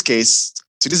 But in this case,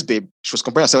 to this babe, she was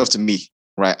comparing herself to me,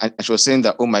 right? And she was saying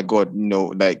that, oh my God,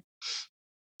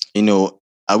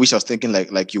 I wish I was thinking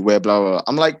like you were, blah, blah, blah.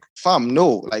 I'm like, fam,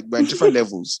 no, like we're in different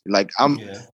levels. Like I'm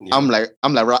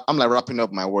wrapping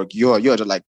up my work. You're just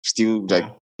like still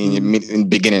like in the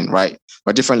beginning, right?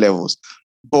 We're different levels.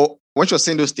 But when she was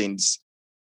saying those things,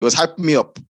 it was hyping me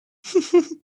up,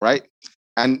 right?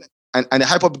 And the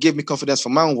hype up gave me confidence for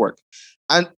my own work.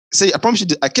 And say, I promise you,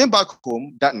 I came back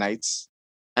home that night,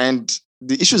 and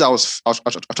the issues I was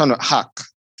trying to hack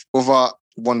over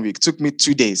 1 week took me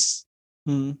 2 days.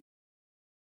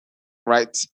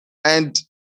 Right? And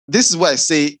this is why I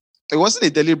say it wasn't a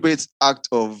deliberate act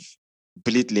of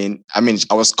belittling. I mean,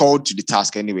 I was called to the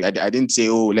task anyway. I didn't say,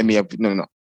 oh, let me help you. No.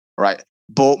 Right?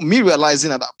 But me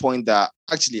realizing at that point that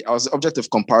actually I was the object of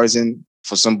comparison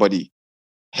for somebody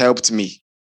helped me.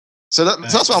 So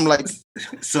that's why I'm like,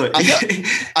 so I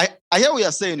hear what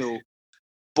you're saying,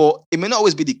 but it may not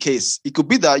always be the case. It could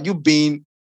be that you being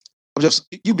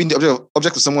the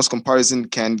object of someone's comparison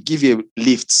can give you a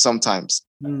lift sometimes.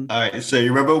 All right. So you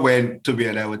remember when Toby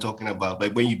and I were talking about,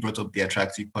 like, when you brought up the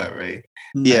attractive part, right?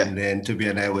 Yeah. And then Toby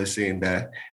and I were saying that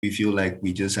we feel like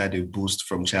we just had a boost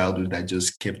from childhood that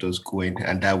just kept us going,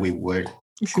 and that we were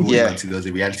going until there was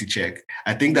a reality check.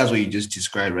 I think that's what you just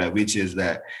described, right? Which is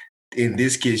that in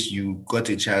this case, you got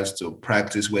a chance to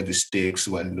practice where the stakes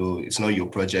were low. It's not your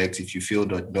project. If you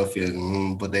failed or not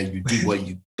failed, but then you did what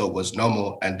you thought was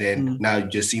normal. And then now you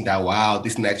just seen that, wow,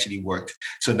 this actually worked.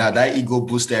 So now that ego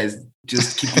booster is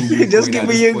just keeping you just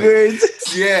keeping you good.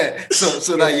 Yeah.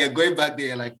 So now you're going back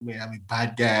there, like, man, I'm a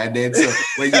bad guy. And then so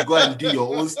when you go and do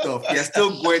your own stuff, you're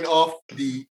still going off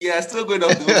the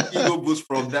ego boost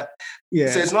from that.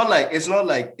 Yeah. So it's not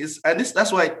like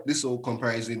that's why this whole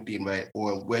comparison thing, right?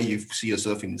 Or where you see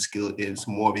yourself in the skill is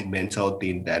more of a mental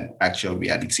thing than actual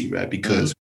reality, right?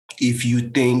 Because if you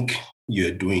think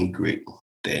you're doing great,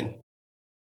 then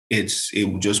it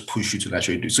will just push you to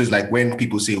naturally do. So it's like when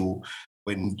people say, oh,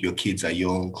 when your kids are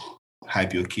young,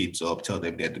 hype your kids up, tell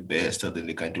them they're the best, tell them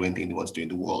they can do anything they want to do in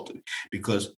the world.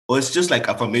 Because, it's just like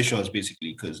affirmations,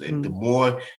 basically, because the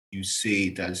more you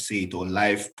say it, or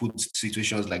life puts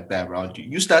situations like that around you,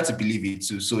 you start to believe it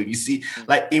too. So you see,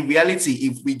 like in reality,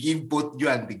 if we give both you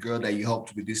and the girl that you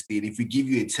helped with this thing, if we give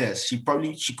you a test, she could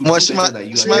do better than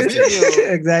you.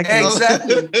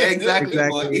 Exactly.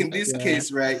 But in this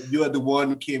case, right, you are the one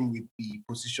who came with the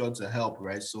position to help,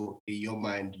 right? So in your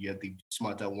mind, you're the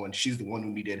smarter one. She's the one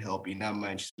who needed help. In her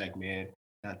mind, she's like, man,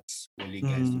 that's Wale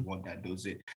guy's the one that does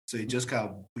it. So it just kind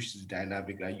of pushes the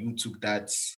dynamic. Like, you took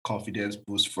that confidence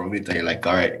boost from it, and you're like,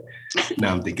 all right,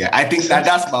 now I'm the guy. I think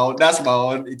that's my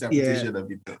own interpretation of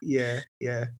it. Yeah.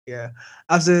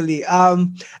 Absolutely. I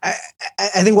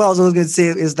think what I was always going to say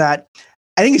is that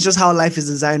I think it's just how life is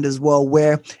designed as well,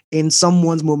 where in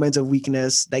someone's moment of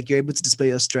weakness, like, you're able to display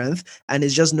your strength, and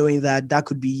it's just knowing that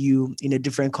could be you in a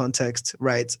different context,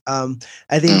 right?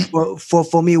 I think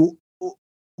for me,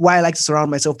 why I like to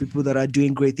surround myself with people that are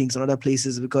doing great things in other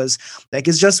places, because like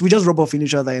we just rub off in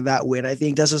each other in that way. And I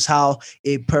think that's just how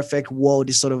a perfect world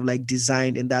is sort of like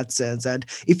designed in that sense. And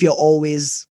if you're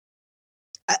always,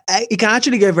 it can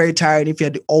actually get very tiring if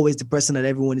you're always the person that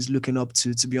everyone is looking up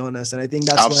to be honest. And I think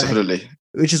that's absolutely.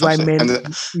 Which is why men,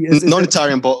 not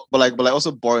tiring, but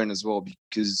also boring as well,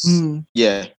 because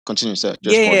continue, sir.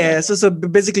 So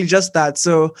basically just that.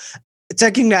 So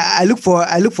technically, I look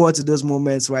forward to those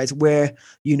moments, right, where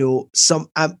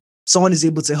someone is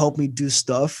able to help me do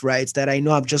stuff, right, that I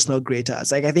know I'm just not great at.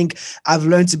 Like, I think I've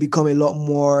learned to become a lot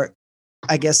more,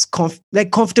 I guess,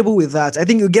 comfortable with that. I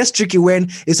think it gets tricky when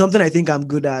it's something I think I'm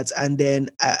good at, and then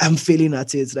I'm failing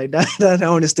at it. Like that I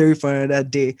want a story for another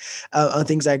day, and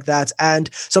things like that. And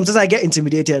sometimes I get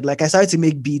intimidated. Like, I started to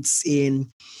make beats in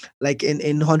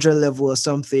 100 level or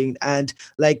something, and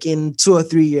like in 2 or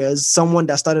 3 years, someone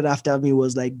that started after me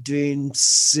was like doing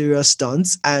serious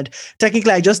stunts. And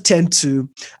technically, I just tend to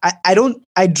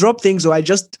I drop things, or I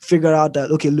just figure out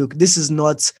that, okay, look, this is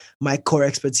not my core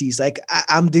expertise. Like,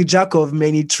 I'm the jack of of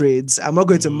many trades. I'm not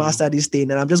going to master this thing,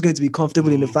 and I'm just going to be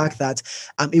comfortable in the fact that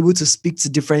I'm able to speak to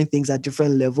different things at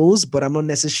different levels, but I'm not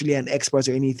necessarily an expert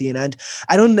or anything. And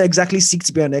I don't exactly seek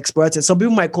to be an expert. And some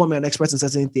people might call me an expert in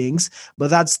certain things, but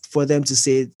that's for them to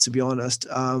say, to be honest.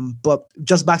 But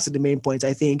just back to the main point,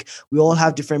 I think we all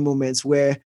have different moments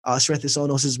where our strength is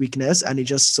someone else's weakness, and it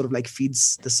just sort of like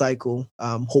feeds the cycle,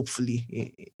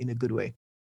 hopefully in a good way.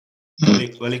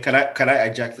 Well, can I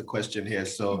hijack the question here?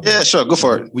 So yeah, sure, go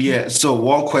for it. Yeah. So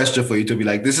one question for you to be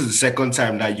like, this is the second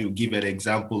time that you give an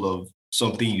example of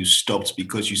something you stopped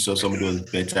because you saw somebody was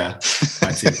better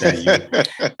at it than you.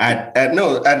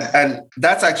 And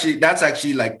that's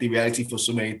actually like the reality for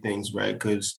so many things, right?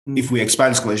 Because if we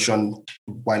expand this question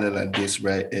wider than this,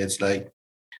 right, it's like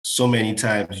so many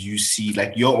times you see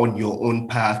like you're on your own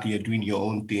path, you're doing your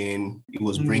own thing. It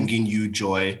was bringing you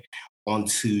joy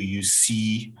until you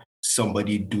see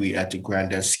somebody do it at a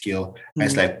grander scale. And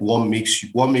it's like, what makes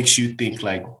you think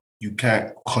like you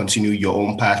can't continue your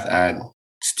own path and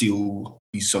still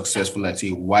be successful? Like, say,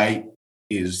 why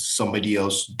is somebody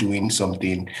else doing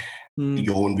something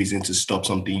your own reason to stop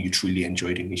something you truly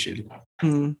enjoyed initially?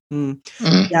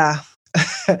 Yeah.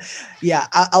 Yeah,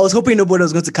 I was hoping nobody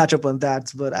was going to catch up on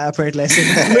that, but apparently I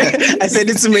said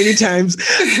it too many times.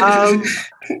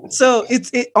 So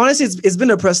honestly, it's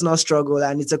been a personal struggle,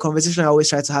 and it's a conversation I always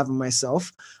try to have with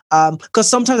myself. Because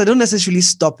sometimes I don't necessarily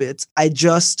stop it. I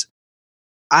just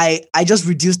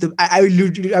reduce I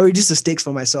reduce the stakes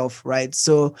for myself, right?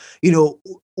 So,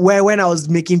 when I was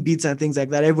making beats and things like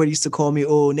that, everybody used to call me,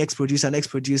 oh, next producer.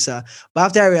 But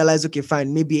after I realized, okay,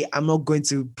 fine, maybe I'm not going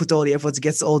to put all the effort to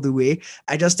get all the way.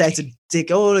 I just started to take,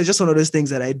 it's just one of those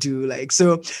things that I do. Like,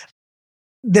 so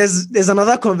there's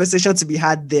another conversation to be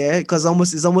had there, because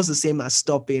it's almost the same as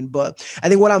stopping. But I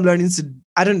think what I'm learning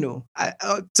I don't know.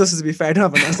 Just to be fair, I don't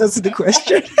have an answer to the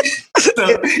question.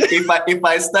 So if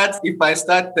I start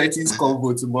 30's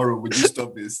convo tomorrow, would you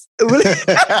stop this?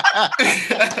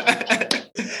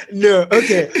 No.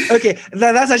 Okay.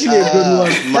 That's actually a good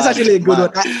one. That's actually a good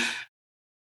one.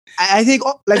 I think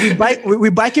like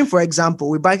we're biking for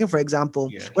example.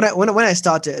 Yeah. When I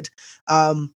started,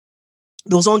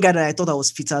 there was one guy that I thought I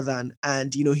was fitter than,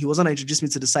 and he was gonna introduce me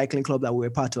to the cycling club that we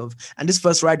were part of. And this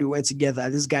first ride we went together,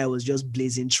 this guy was just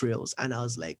blazing trails, and I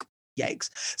was like, yikes.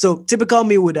 So typical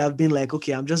me would have been like,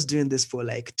 okay, I'm just doing this for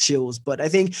like chills. But I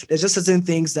think there's just certain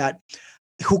things that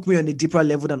hook me on a deeper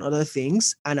level than other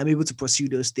things, and I'm able to pursue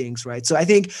those things, right? So I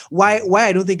think why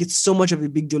I don't think it's so much of a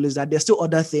big deal is that there's still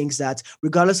other things that,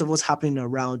 regardless of what's happening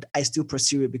around, I still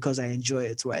pursue it because I enjoy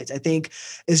it, right? I think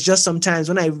it's just sometimes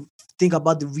when I think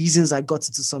about the reasons I got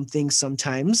into some things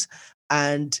sometimes,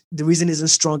 and the reason isn't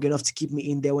strong enough to keep me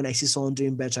in there when I see someone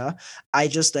doing better, I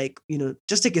just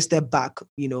just take a step back.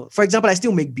 For example, I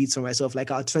still make beats for myself, like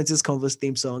our 20s Converse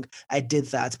theme song. I did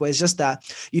that, but it's just that,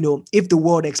 if the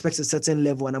world expects a certain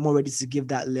level and I'm not ready to give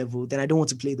that level, then I don't want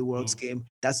to play the world's game.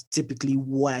 That's typically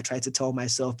what I try to tell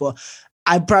myself. But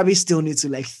I probably still need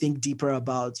to think deeper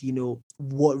about,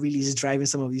 what really is driving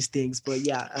some of these things. But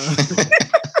yeah.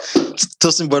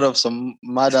 Toasting brought up some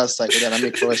mad ass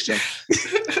psychodynamic question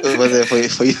over there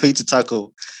for you to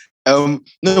tackle. No,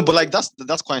 but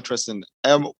that's quite interesting.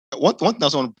 One thing I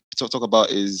also want to talk about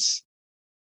is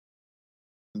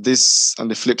this on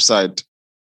the flip side,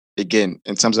 again,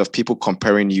 in terms of people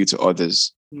comparing you to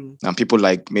others. And people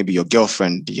like maybe your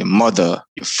girlfriend, your mother,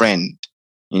 your friend,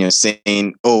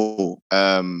 saying, oh,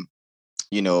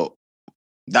 that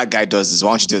guy does this, why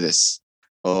don't you do this?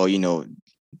 Or,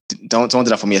 don't do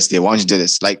that for me yesterday, why don't you do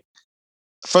this? Like,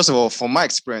 first of all, from my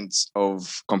experience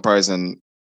of comparison,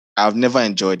 I've never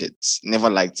enjoyed it, never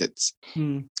liked it.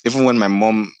 Even when my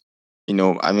mom,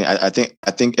 I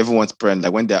think everyone's parent,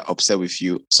 like when they're upset with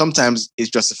you, sometimes it's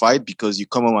justified because you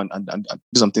come on and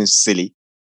do something silly,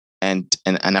 and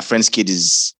a friend's kid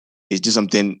is do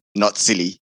something not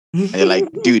silly, and you're like,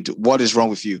 dude, what is wrong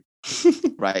with you?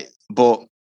 Right? But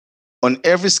on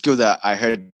every skill that I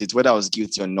heard it, whether I was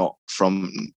guilty or not,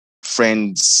 from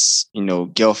friends,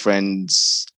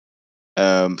 girlfriends,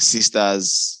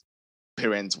 sisters,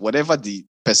 parents, whatever the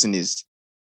person is,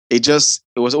 it was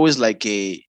always like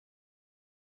the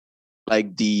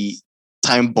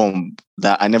time bomb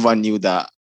that I never knew that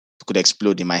could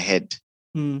explode in my head.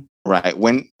 Right?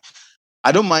 When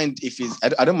I don't mind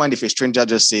if a stranger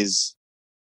just says,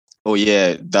 oh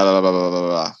yeah, blah, blah, blah, blah, blah,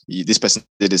 blah. This person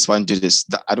did this, why don't you do this?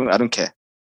 I don't care.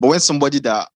 But when somebody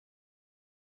that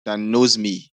knows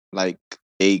me, like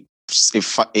a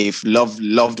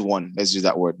loved one, let's use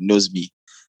that word, knows me,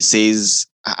 says,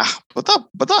 but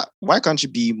that, why can't you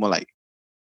be more like,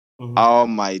 oh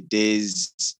my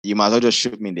days, you might as well just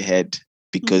shoot me in the head,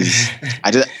 because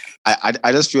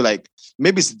I just feel like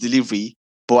maybe it's the delivery,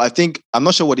 but I think I'm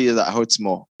not sure what it is that hurts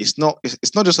more. It's not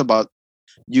just about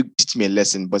you teach me a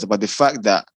lesson, but it's about the fact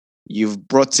that you've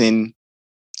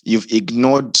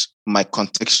ignored my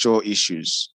contextual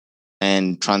issues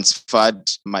and transferred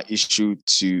my issue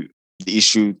to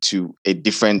a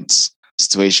different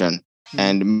situation,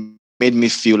 and made me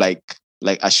feel like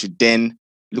I should then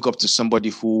look up to somebody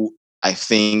who I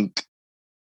think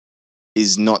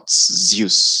is not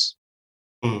Zeus.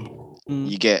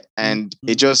 You get, and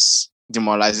it just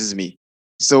demoralizes me.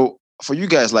 So for you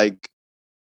guys, like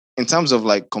in terms of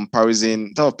like comparison,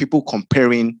 in terms of people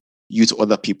comparing you to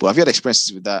other people, have you had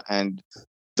experiences with that? And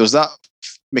does that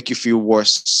make you feel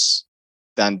worse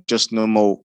than just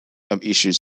normal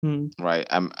issues? Right.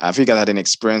 Have you guys had any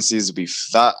experiences with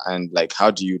that? And like, how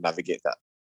do you navigate that?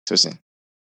 Tosin?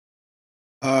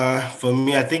 For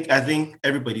me, I think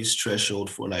everybody's threshold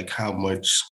for like how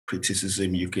much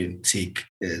criticism you can take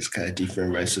is kind of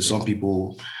different, right? So some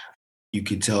people, you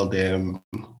can tell them,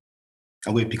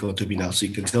 I'm going to pick on Toby now. So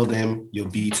you can tell them your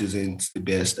beat isn't the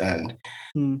best, and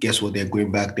guess what? They're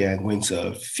going back there and going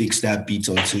to fix that beat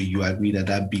until you agree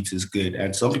that beat is good.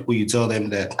 And some people, you tell them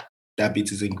that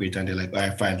beat isn't great, and they're like, all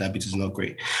right, fine, that beat is not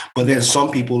great. But then some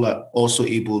people are also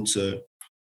able to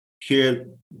hear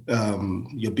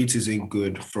your beat isn't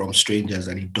good from strangers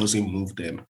and it doesn't move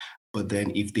them. But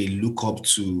then if they look up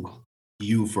to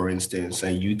you, for instance,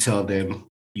 and you tell them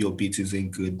your beat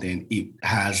isn't good, then it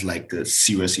has like a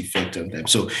serious effect on them.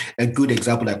 So a good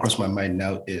example that crossed my mind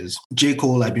now is J.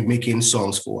 Cole. I've been making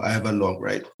songs for however long,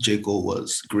 right? J. Cole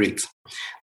was great.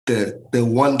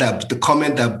 The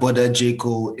comment that bothered J.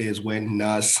 Cole is when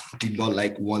Nas did not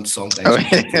like one song that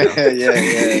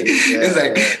it's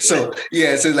like so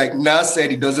it's like Nas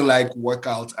said he doesn't like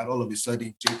workouts, and all of a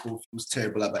sudden J. Cole feels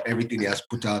terrible about everything he has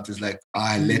put out. It's like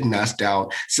I let Nas down.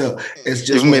 So it's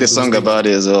just you've made a song about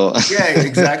it as well. Yeah,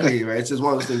 exactly, right. So it's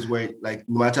one of those things where like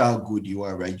no matter how good you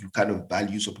are, right, you kind of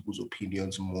value some people's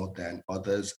opinions more than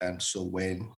others. And so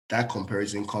when that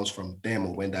comparison comes from them,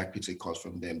 or when that critique comes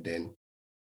from them, then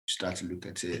start to look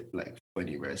at it like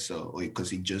funny, right? So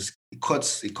because it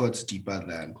cuts deeper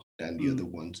than the other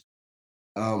ones.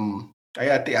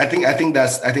 I think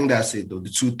that's it though. The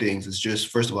two things is just,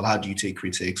 first of all, how do you take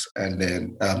critics, and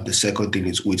then the second thing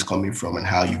is who it's coming from and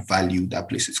how you value that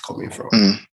place it's coming from.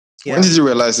 Yeah. When did you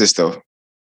realize this though?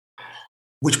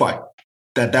 Which part?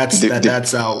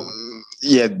 That's how.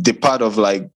 Yeah, the part of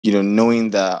like,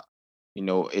 knowing that,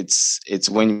 it's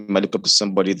when you might look up to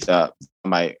somebody that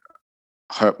might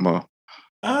hurt more.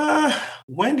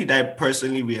 When did I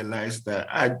personally realize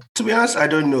that? To be honest, I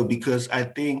don't know, because I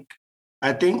think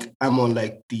I'm on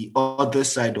like the other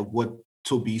side of what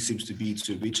Toby seems to be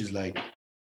too, which is like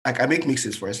I make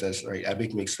mixes, for instance, right? I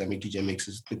make DJ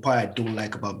mixes. The part I don't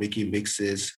like about making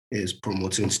mixes is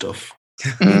promoting stuff.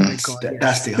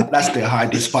 That's the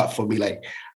hardest part for me. Like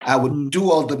I would do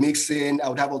all the mixing, I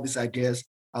would have all these ideas,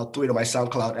 I'll throw it on my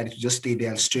SoundCloud, and it would just stay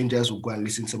there, and strangers will go and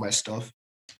listen to my stuff.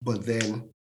 But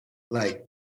then, like,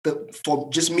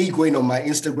 for just me going on my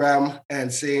Instagram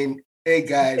and saying, "Hey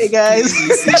guys,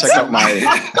 check out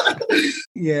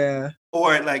my,"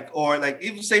 or like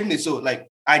even same thing. So like,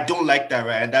 I don't like that,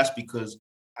 right? And that's because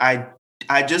I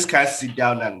just can't sit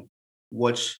down and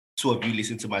watch two of you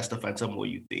listen to my stuff and tell me what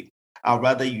you think. I'd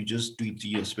rather you just do it to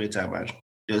your spare time and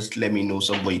just let me know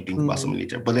what you think about something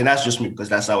later. But then that's just me, because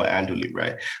that's how I handle it,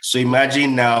 right? So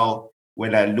imagine now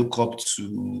when I look up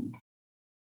to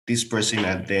this person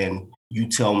and then you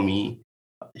tell me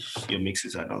your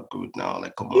mixes are not good now.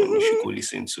 Like, come on, you should go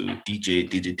listen to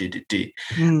DJ.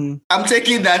 I'm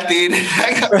taking that thing.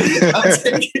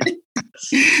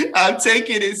 I'm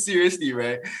taking it seriously,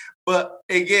 right? But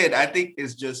again, I think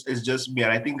it's just me,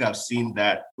 and I think I've seen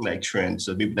that like trend.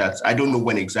 So maybe I don't know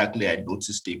when exactly I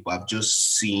noticed it, but I've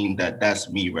just seen that that's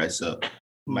me, right? So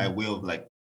my way of like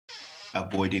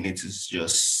avoiding it is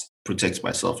just protect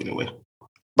myself in a way.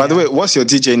 By the way, what's your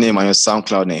DJ name and your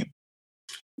SoundCloud name?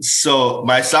 So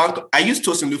I use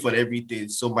Tosin Lu for everything.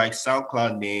 So my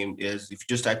SoundCloud name is, if you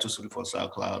just type Tosin Lu for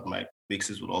SoundCloud, my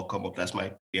mixes will all come up.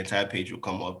 The entire page will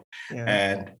come up. Yeah.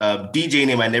 And DJ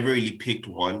name, I never really picked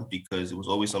one, because it was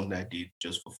always something I did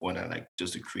just for fun and like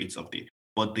just to create something.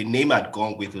 But the name I'd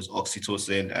gone with was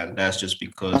Oxytocin, and that's just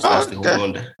because that's the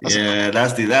whole one.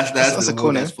 That's the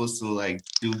cool name. That's supposed to like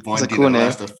do bonding cool and all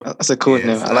that stuff. That's a cool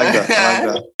name. I like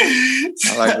that.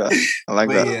 I like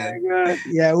that.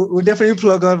 Yeah, we'll definitely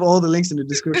plug on all the links in the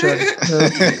description.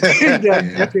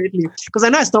 Definitely. Because I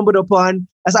know I've stumbled upon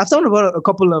a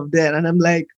couple of them, and I'm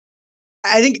like,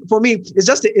 I think for me,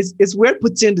 it's weird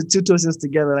putting the two Tosins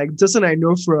together. Like Tosin I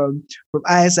know from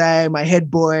ISI, my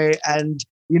head boy, and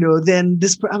then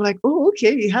I'm like, oh,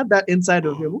 okay, he had that inside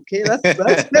of him. Okay,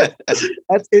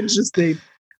 that's interesting.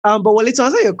 But well, to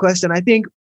answer your question, I think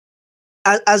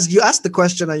as you asked the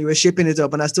question and you were shaping it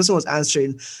up, and as Tosin was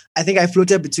answering, I think I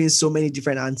floated between so many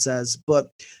different answers.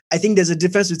 But I think there's a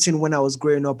difference between when I was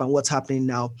growing up and what's happening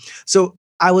now. So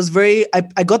I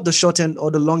got the short end or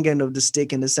the long end of the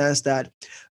stick, in the sense that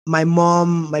my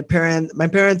mom, my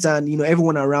parents, and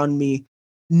everyone around me,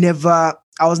 I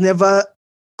was never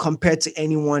compared to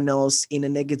anyone else in a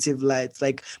negative light.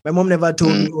 Like, my mom never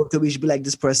told me, oh, we should be like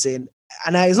this person.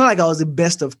 And it's not like I was the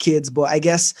best of kids, but I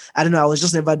guess, I don't know, I was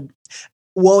just never.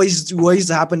 What used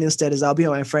to happen instead is I'll be at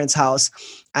my friend's house,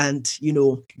 and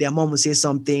their mom will say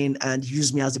something and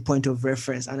use me as a point of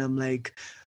reference, and I'm like,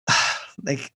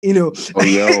 Oh, yo,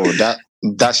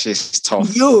 that shit's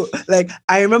tough. Yo, like,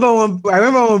 I remember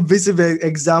one basic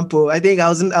example. I think I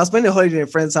was spending a holiday in a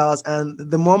friend's house, and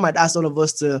the mom had asked all of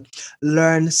us to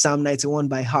learn Psalm 91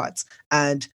 by heart,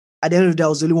 and at the end of the day, I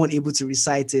was the only one able to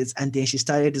recite it. And then she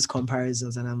started these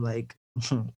comparisons, and I'm like,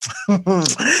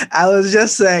 I was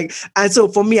just like, and so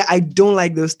for me, I don't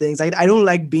like those things. I don't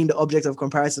like being the object of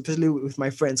comparison, especially with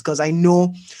my friends, because I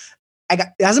know it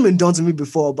hasn't been done to me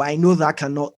before, but I know that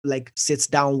cannot like sit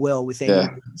down well with anyone.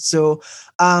 Yeah. So,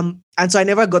 and so I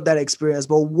never got that experience.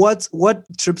 But what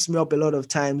trips me up a lot of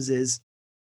times is,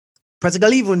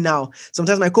 particularly even now,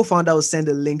 sometimes my co-founder will send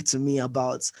a link to me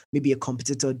about maybe a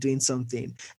competitor doing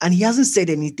something, and he hasn't said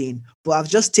anything, but I've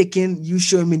just taken you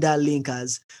showing me that link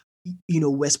as,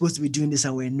 we're supposed to be doing this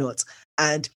and we're not.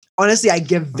 And honestly, I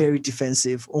get very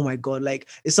defensive. Oh my God. Like,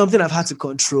 it's something I've had to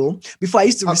control. Before, I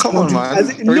used to respond. Come on,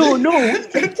 man. Really? No.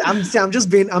 I'm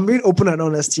being open and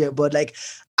honest here, but like,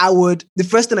 the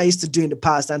first thing I used to do in the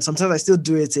past, and sometimes I still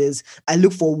do it, is I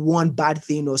look for one bad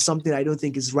thing or something I don't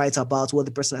think is right about what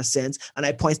the person has sent, and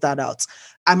I point that out.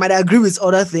 I might agree with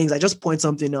other things. I just point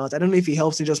something out. I don't know if it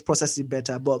helps me just process it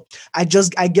better, but I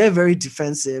get very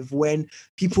defensive when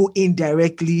people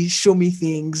indirectly show me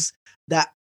things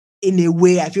that, in a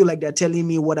way, I feel like they're telling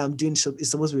me what I'm doing is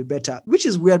supposed to be better, which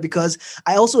is weird because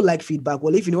I also like feedback.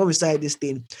 Well, if when we started this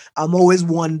thing, I'm always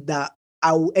one that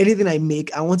anything I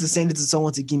make, I want to send it to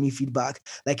someone to give me feedback,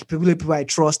 like people I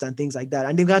trust and things like that.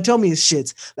 And they can tell me it's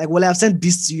shit. Like, well, I've sent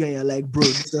this to you and you're like, bro,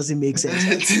 this doesn't make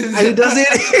sense. And it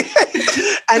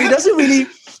doesn't really,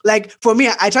 like, for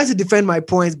me, I try to defend my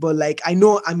points, but like, I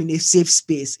know I'm in a safe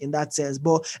space in that sense.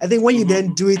 But I think when you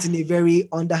then do it in a very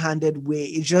underhanded way,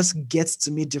 it just gets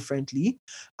to me differently.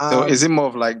 So is it more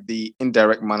of like the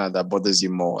indirect manner that bothers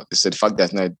you more? So the fact that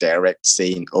it's not direct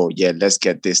saying, oh yeah, let's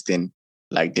get this thing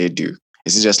like they do.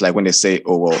 Is it just like when they say,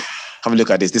 oh, well, have a look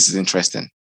at this. This is interesting.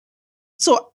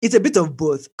 So it's a bit of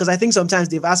both, because I think sometimes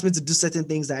they've asked me to do certain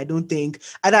things that I don't think,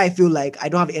 either I feel like I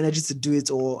don't have the energy to do it,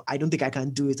 or I don't think I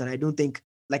can do it, and I don't think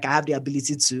like I have the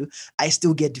ability to. I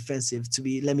still get defensive,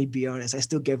 let me be honest. I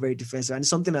still get very defensive, and it's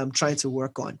something I'm trying to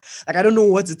work on. Like, I don't know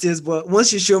what it is, but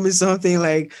once you show me something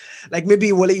like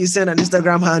maybe Wale, you send an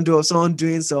Instagram handle of someone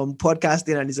doing some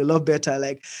podcasting and it's a lot better,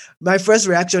 like my first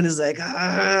reaction is like,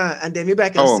 and then maybe I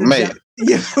can. Oh, mate.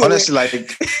 Yeah. Honestly, like,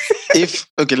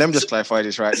 let me just clarify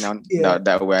this right now. Yeah.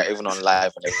 That we're even on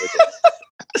live and everything.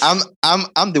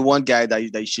 I'm the one guy that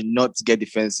you should not get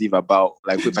defensive about.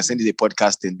 Like, if I send you the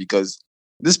podcasting, because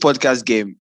this podcast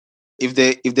game, if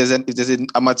there's an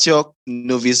amateur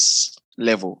novice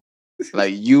level,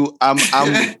 like you, I'm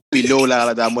below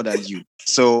that more than you.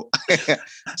 So yeah.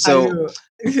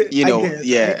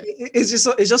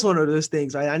 It's just one of those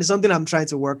things, right? And it's something I'm trying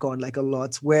to work on like a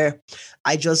lot, where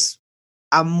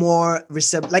I'm more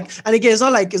receptive. Like, and again, it's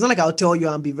not like I'll tell you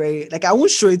and be very like, I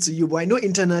won't show it to you, but I know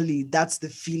internally that's the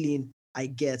feeling I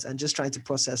get, and just trying to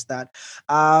process that.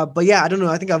 But yeah, I don't know.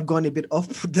 I think I've gone a bit off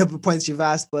the points you've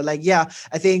asked, but like, yeah,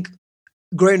 I think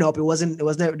growing up, there was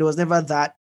never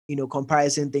that,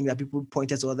 comparison thing that people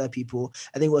pointed to other people.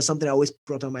 I think it was something I always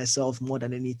brought on myself more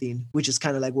than anything, which is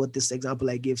kind of like what this example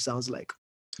I gave sounds like.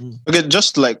 Okay,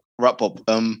 just to like wrap up,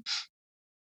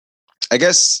 I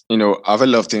guess, I've heard a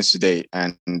lot of things today,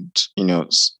 and, a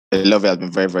lot of it has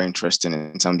been very, very interesting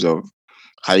in terms of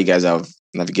how you guys have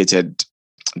navigated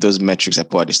those metrics I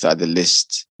put at the start of the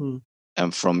list,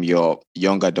 and from your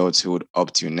young adulthood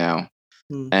up to now.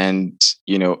 And,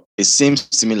 it seems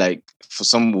to me like for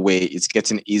some way it's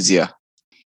getting easier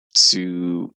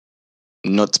to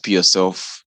not put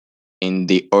yourself in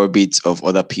the orbit of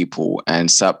other people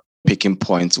and start picking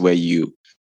points where you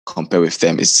compare with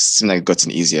them. It seems like it's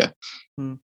gotten easier.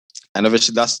 And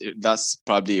obviously that's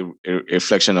probably a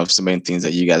reflection of so many things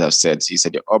that you guys have said. So you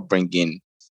said your upbringing,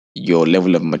 your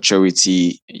level of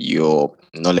maturity, your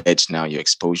knowledge now, your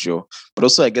exposure, but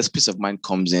also I guess peace of mind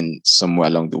comes in somewhere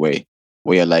along the way.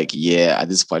 where you're like, yeah, at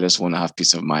this point, I just want to have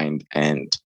peace of mind,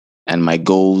 and my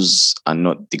goals are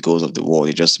not the goals of the world;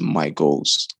 they're just my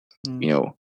goals, you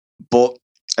know. But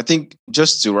I think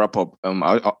just to wrap up, I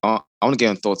want to get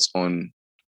your thoughts on,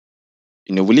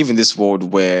 we live in this world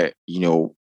where, a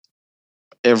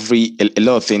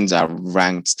lot of things are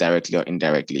ranked directly or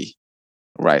indirectly,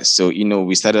 right? So,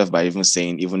 we started off by even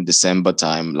saying, even December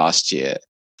time last year,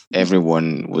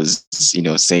 everyone was,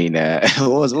 saying,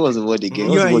 what was the word again?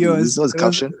 What was the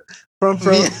caption? From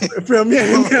me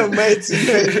and Mighty.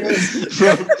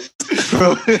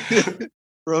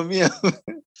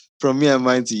 From me and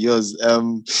mine to yours.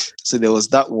 So there was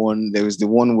that one. There was the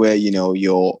one where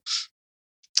your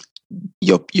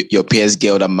peers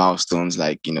get other milestones,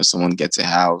 like someone gets a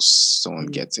house, someone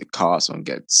gets a car, someone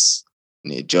gets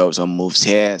a job, someone moves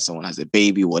here, someone has a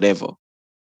baby, whatever,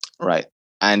 right?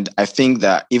 And I think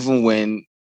that even when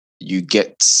you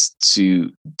get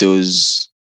to those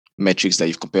metrics that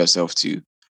you've compared yourself to,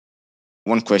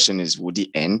 one question is, would it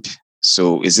end?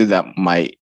 So is it that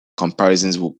my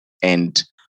comparisons will end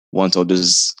once all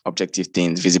those objective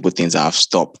things, visible things have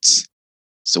stopped?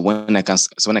 So when I can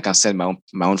send my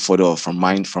own photo from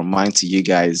mine to you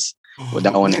guys, will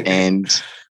that one end,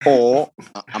 or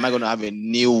am I going to have a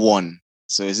new one?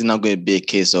 So is it not going to be a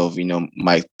case of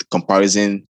my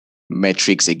comparison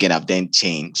metrics again have then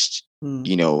changed?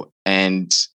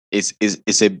 And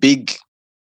it's a big,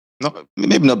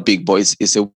 maybe not big, but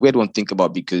it's a weird one to think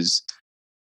about, because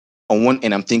on one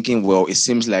end I'm thinking, well, it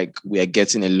seems like we are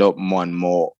getting a lot more and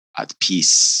more at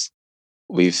peace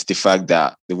with the fact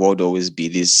that the world always be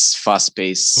this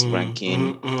fast-paced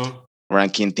ranking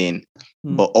thing.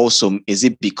 But also, is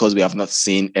it because we have not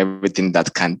seen everything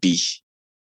that can be?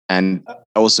 And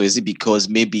also, is it because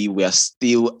maybe we are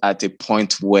still at a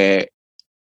point where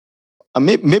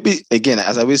maybe again,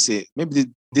 as I always say, maybe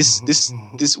this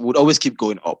would always keep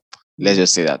going up. Let's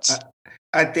just say that.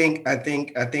 I think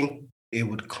it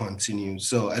would continue.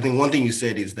 So I think one thing you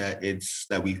said is that it's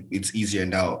easier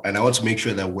now, and I want to make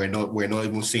sure that we're not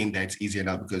even saying that it's easier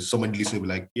now, because somebody listening will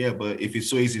be like, yeah, but if it's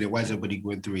so easy, then why is everybody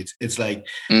going through it? It's like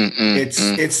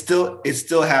it's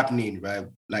still happening, right?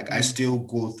 Like I still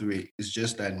go through it. It's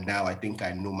just that now I think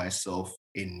I know myself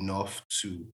enough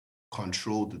to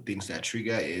control the things that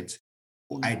trigger it,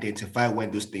 identify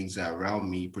when those things are around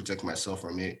me, protect myself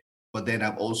from it. But then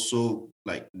I'm also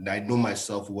like, I know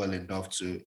myself well enough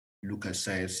to look at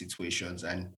certain situations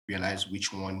and realize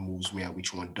which one moves me and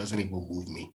which one doesn't even move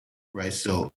me, right?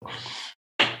 So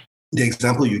the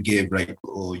example you gave, right,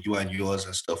 or you and yours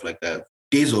and stuff like that,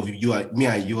 days of you and me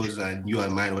and yours and you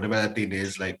and mine, whatever that thing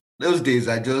is, like those days,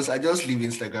 I just leave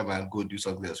Instagram and go do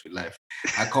something else with life.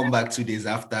 I come back 2 days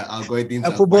after, algorithms.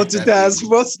 I forgot to task.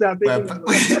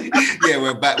 Yeah,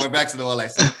 we're back to the all I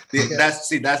said. That's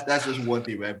just one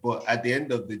thing, right? But at the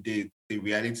end of the day, the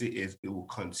reality is it will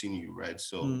continue, right?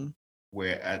 So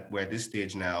we're at this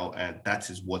stage now, and that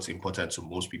is what's important to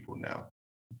most people now.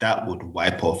 That would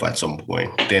wipe off at some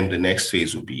point. Then the next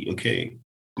phase would be, okay,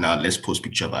 now let's post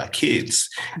picture of our kids.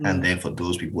 And then for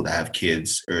those people that have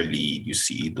kids early, you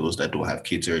see those that don't have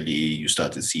kids early, you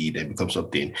start to see them become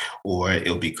something. Or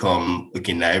it'll become,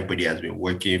 okay, now everybody has been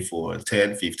working for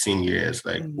 10, 15 years.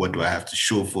 Like, what do I have to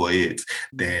show for it?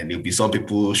 Then there'll be some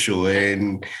people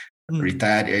showing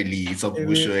retired early, some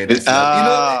people showing that's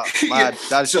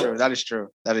true. That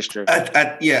is true.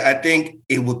 I think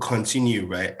it will continue,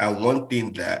 right? And one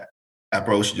thing that I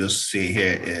probably should just say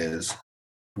here is,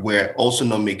 we're also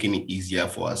not making it easier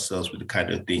for ourselves with the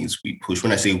kind of things we push.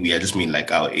 When I say we, I just mean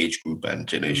like our age group and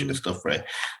generation and stuff, right?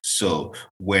 So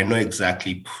we're not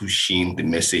exactly pushing the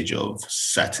message of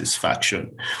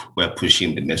satisfaction. We're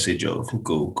pushing the message of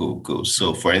go, go, go.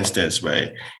 So for instance,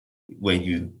 right, when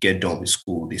you get done with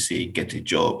school, they say get a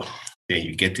job. Then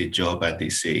you get a job and they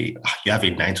say, you have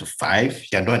a 9 to 5,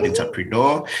 you're not an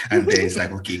entrepreneur. And then it's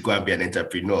like, okay, go and be an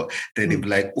entrepreneur. Then they'll be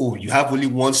like, oh, you have only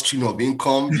one stream of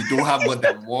income, you don't have more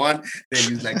than one.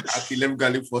 Then it's like, okay, let me go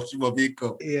look for stream of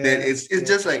income. Then it's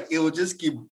just like, it will just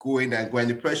keep going and going.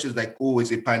 The pressure is like, oh,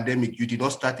 it's a pandemic. You did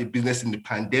not start a business in the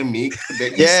pandemic.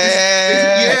 Then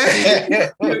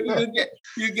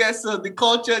you get, so the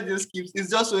culture just keeps, it's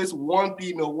just always one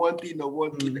thing.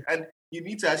 And you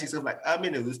need to ask yourself, like, how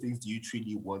many of those things do you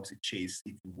truly want to chase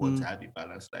if you want to have a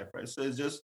balanced life, right? So it's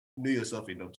just know yourself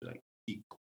enough to like pick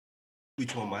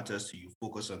which one matters to you,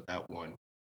 focus on that one,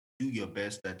 do your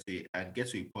best that day, and get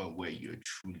to a point where you're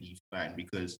truly fine.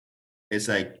 Because it's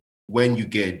like when you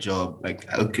get a job,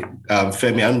 like, okay,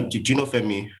 Femi, do you know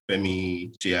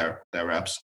Femi JR that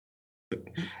raps?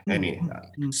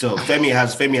 So Femi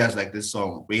has like this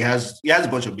song, but he has a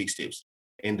bunch of mixtapes.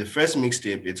 In the first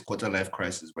mixtape, it's Quarter Life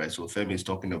Crisis, right? So Femi is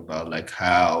talking about like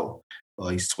how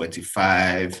or he's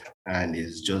 25 and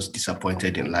is just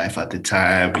disappointed in life at the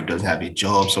time. He doesn't have a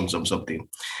job, something.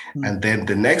 And then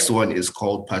the next one is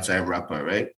called part-time rapper,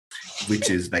 right? Which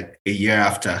is like a year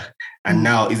after. And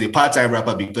now he's a part-time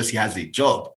rapper because he has a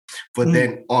job. But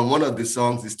then on one of the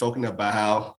songs, he's talking about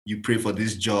how you pray for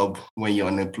this job when you're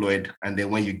unemployed. And then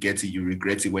when you get it, you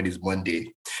regret it when it's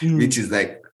Monday, which is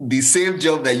like the same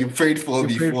job that you prayed for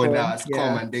before now has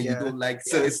come and then you don't like.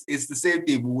 So it's the same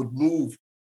thing. We would move.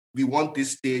 We want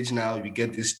this stage now. We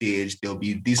get this stage. There'll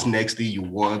be this next thing you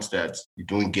want that you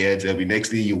don't get. There'll be next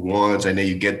thing you want, and then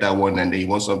you get that one, and then you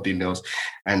want something else.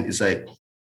 And it's like,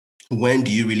 when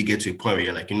do you really get to a point where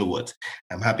you're like, you know what?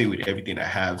 I'm happy with everything I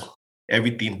have,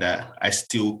 everything that I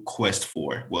still quest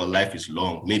for. Well, life is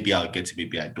long. Maybe I'll get it,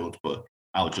 maybe I don't, but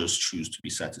I'll just choose to be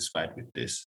satisfied with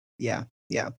this. Yeah,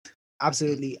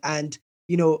 absolutely. And,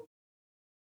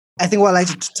 I think what I like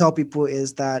to tell people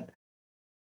is that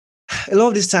a lot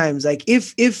of these times, like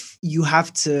if you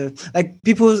have to, like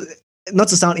people, not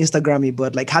to sound Instagrammy,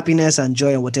 but like happiness and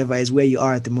joy and whatever is where you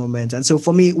are at the moment. And so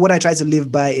for me, what I try to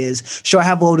live by is, sure, I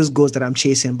have all those goals that I'm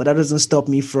chasing, but that doesn't stop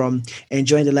me from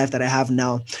enjoying the life that I have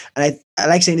now. And I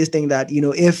like saying this thing that,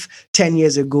 if 10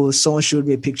 years ago, someone showed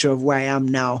me a picture of where I am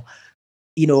now,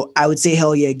 I would say,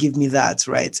 hell yeah, give me that,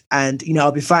 right? And,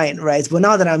 I'll be fine, right? But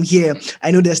now that I'm here, I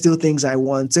know there's still things I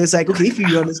want. So it's like, okay, if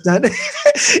you understand,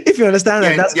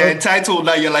 that that's you're entitled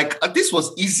now, you're like, this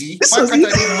was easy. Why can't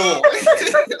I do more?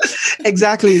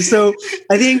 Exactly. So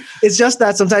I think it's just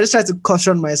that sometimes I just try to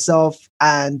caution myself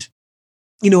and,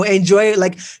 enjoy,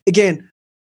 like, again,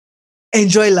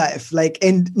 enjoy life, like,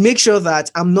 and make sure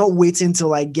that I'm not waiting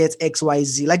till I get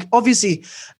XYZ. Like, obviously,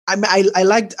 I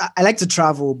like to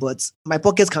travel, but my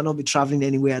pockets cannot be traveling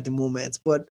anywhere at the moment.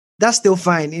 But that's still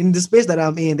fine. In the space that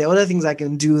I'm in, there are other things I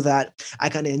can do that I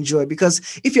can enjoy. Because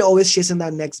if you're always chasing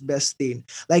that next best thing,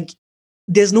 like,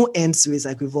 there's no end to it,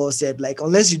 like we've all said. Like,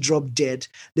 unless you drop dead,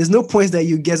 there's no points that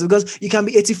you get, because you can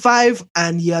be 85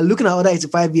 and you're looking at other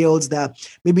 85-year-olds that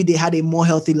maybe they had a more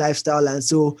healthy lifestyle, and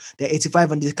so they're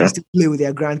 85 and they can still play with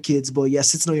their grandkids, but you're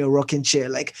sitting on your rocking chair.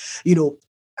 Like,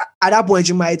 at that point,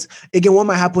 what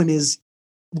might happen is,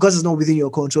 because it's not within your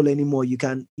control anymore, you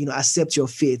can, accept your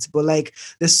fate. But like,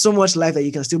 there's so much life that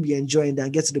you can still be enjoying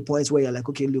and get to the point where you're like,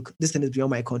 okay, look, this thing is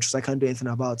beyond my control, so I can't do anything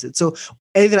about it. So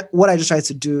what I just try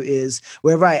to do is,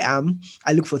 wherever I am,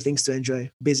 I look for things to enjoy,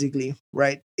 basically,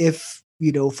 right? If,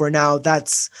 for now,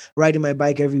 that's riding my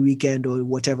bike every weekend or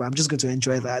whatever, I'm just going to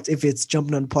enjoy that. If it's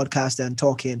jumping on podcast and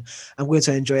talking, I'm going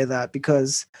to enjoy that,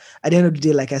 because at the end of the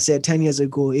day, like I said, 10 years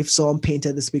ago, if someone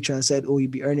painted this picture and said, oh,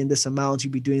 you'd be earning this amount,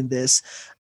 you'd be doing this,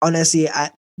 honestly,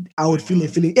 I would feel a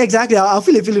feeling. Exactly. I'll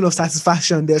feel a feeling of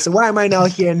satisfaction there. So why am I now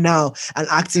here now and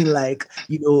acting like,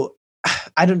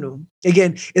 I don't know.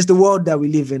 Again, it's the world that we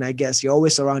live in, I guess. You're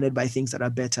always surrounded by things that are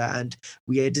better, and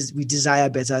we desire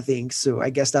better things. So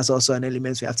I guess that's also an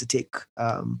element we have to take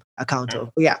account of.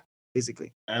 But yeah,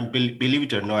 basically. And believe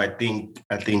it or not,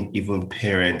 I think even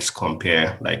parents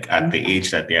compare, like, at the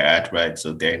age that they're at, right?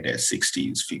 So they're in their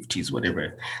 60s, 50s,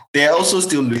 whatever. They're also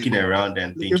still looking around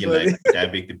and thinking, like, did I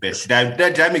make the best?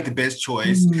 Did I make the best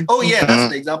choice? Oh yeah,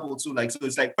 that's an example too. Like, so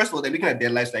it's like, first of all, they're looking at their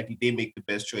lives like, did they make the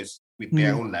best choice with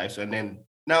their own lives? And then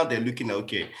now they're looking at,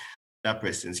 okay, that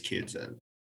person's kids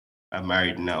are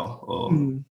married now, or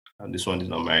and this one is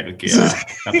not married. Okay, that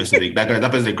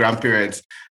person's the grandparents.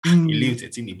 He leaves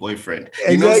it in the boyfriend.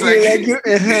 They'll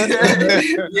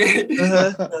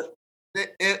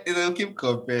keep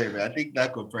comparing. I think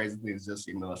that comparison is just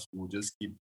enough. We'll just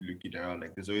keep looking around.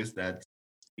 Like, there's always that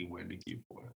thing we're looking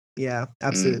for. Yeah,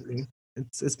 absolutely.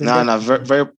 It's been very,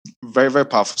 very, very, very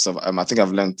powerful stuff. I think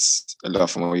I've learned a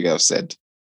lot from what you guys have said.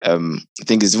 I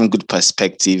think it's even good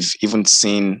perspective, even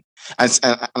seeing, and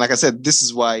like I said, this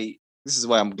is why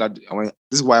I'm glad. This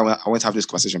is why I want to have this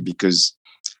conversation, because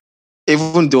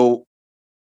even though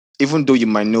you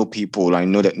might know people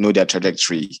and know their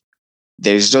trajectory,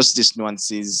 there's just these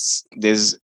nuances.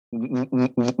 There's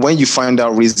when you find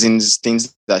out reasons,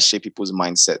 things that shape people's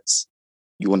mindsets,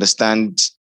 you understand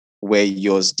where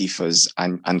yours differs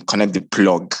and connect the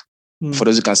plug. For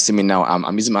those who can see me now,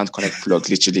 I'm using my hand connect plug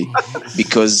literally,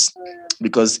 because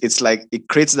it's like it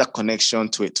creates that connection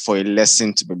to it for a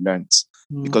lesson to be learned.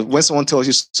 Because when someone tells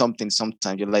you something,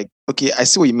 sometimes you're like, okay, I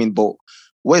see what you mean, but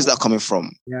where is that coming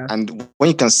from? Yeah. And when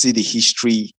you can see the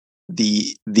history,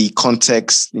 the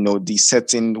context, the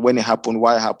setting, when it happened,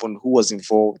 why it happened, who was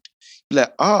involved, you're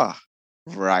like,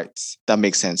 right, that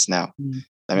makes sense now.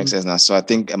 That makes sense now. So I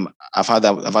think I've had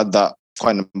that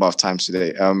quite a number of times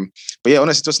today. But yeah,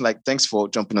 honestly, just like, thanks for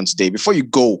jumping on today. Before you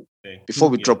go, before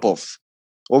we drop off,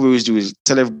 what we always do is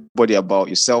tell everybody about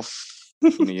yourself,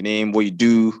 your name, what you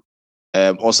do,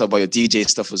 Also about your DJ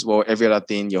stuff as well, every other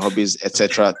thing, your hobbies,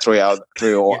 etc. Throw it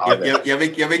all out there.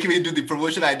 You're making me do the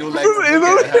promotion I don't like.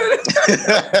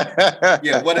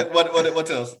 Yeah. What else?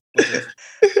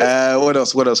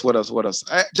 What else?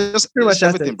 Just pretty much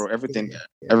everything, bro. Everything.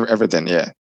 Everything.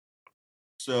 Yeah.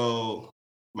 So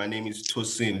my name is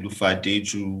Tosin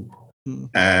Lufadeju.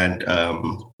 And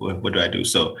what do I do?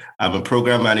 So I'm a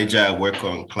program manager. I work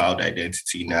on cloud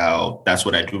identity now. That's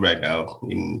what I do right now.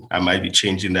 I might be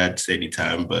changing that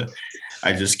anytime, but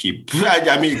I just keep.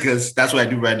 Because that's what I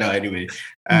do right now anyway.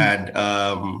 And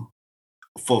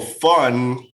for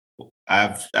fun,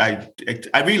 I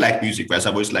really like music. Right? So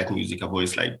I've always liked music. I've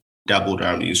always dabbled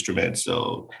around the instrument.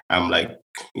 So I'm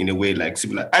in a way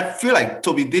similar. I feel like,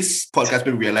 Toby, this podcast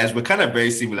made me realize we're kind of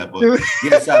very similar, but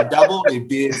yes, I've dabbled a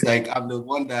bit. I'm the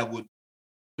one that would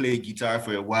play guitar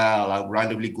for a while. I would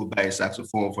randomly go buy a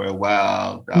saxophone for a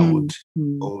while. I would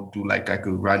do I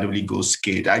could randomly go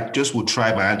skate. I just would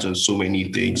try my hands on so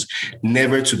many things,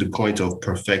 never to the point of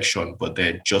perfection, but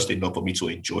then just enough for me to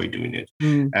enjoy doing it.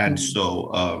 And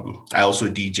so I also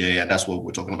DJ, and that's what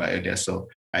we're talking about earlier. So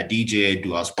I DJ,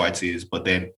 do house parties, but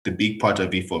then the big part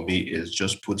of it for me is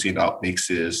just putting out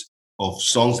mixes of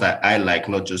songs that I like,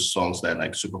 not just songs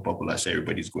that super popular, so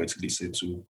everybody's going to listen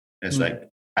to. It's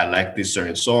I like these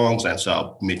certain songs, and so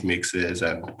I'll make mixes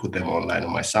and put them online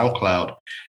on my SoundCloud.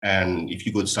 And if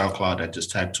you go to SoundCloud and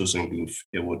just type Tosin Goof,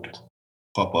 it would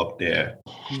pop up there.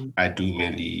 I do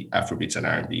mainly Afrobeats and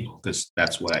R&B because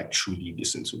that's what I truly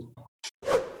listen to.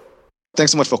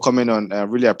 Thanks so much for coming on. I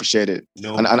really appreciate it.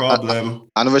 No problem.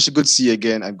 And obviously good to see you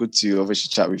again and good to obviously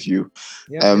chat with you.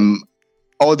 Yeah.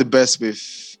 All the best with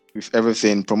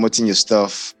everything, promoting your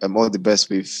stuff. All the best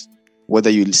with whether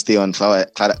you stay on cloud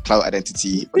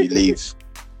identity or you leave.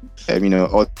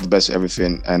 All the best with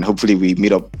everything. And hopefully we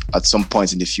meet up at some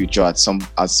point in the future at some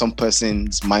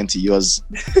person's Mind to Yours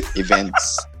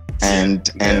events and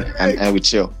we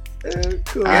chill.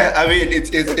 Cool. Yeah,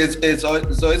 it's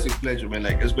always a pleasure, man.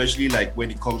 Especially when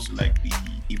it comes to the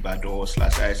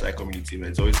Ibadan/ISI community,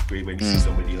 man. It's always great when you see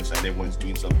somebody else and everyone's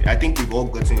doing something. I think we've all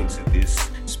gotten into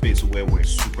this space where we're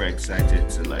super excited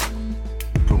to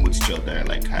promote each other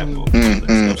and have stuff.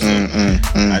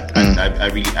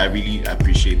 I really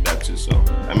appreciate that too. So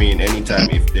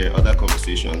anytime if there are other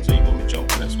conversations that you want me to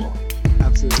jump on as well.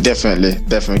 Absolutely.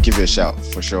 Definitely give you a shout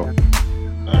for sure.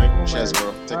 All right. Cheers,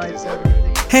 bro. Take it easy.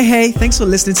 Hey, thanks for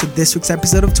listening to this week's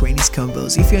episode of 20s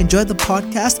Combos. If you enjoyed the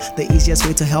podcast, the easiest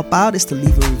way to help out is to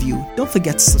leave a review. Don't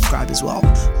forget to subscribe as well.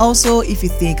 Also, if you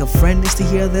think a friend needs to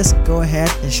hear this, go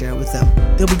ahead and share it with them.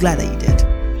 They'll be glad that you did.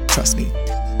 Trust me.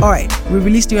 Alright, we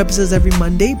release new episodes every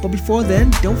Monday, but before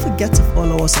then, don't forget to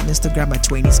follow us on Instagram at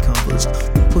 20s Combos.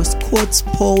 We post quotes,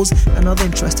 polls, and other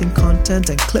interesting content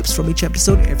and clips from each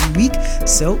episode every week,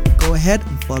 so go ahead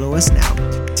and follow us now.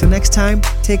 Till next time,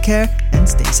 take care and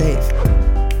stay safe.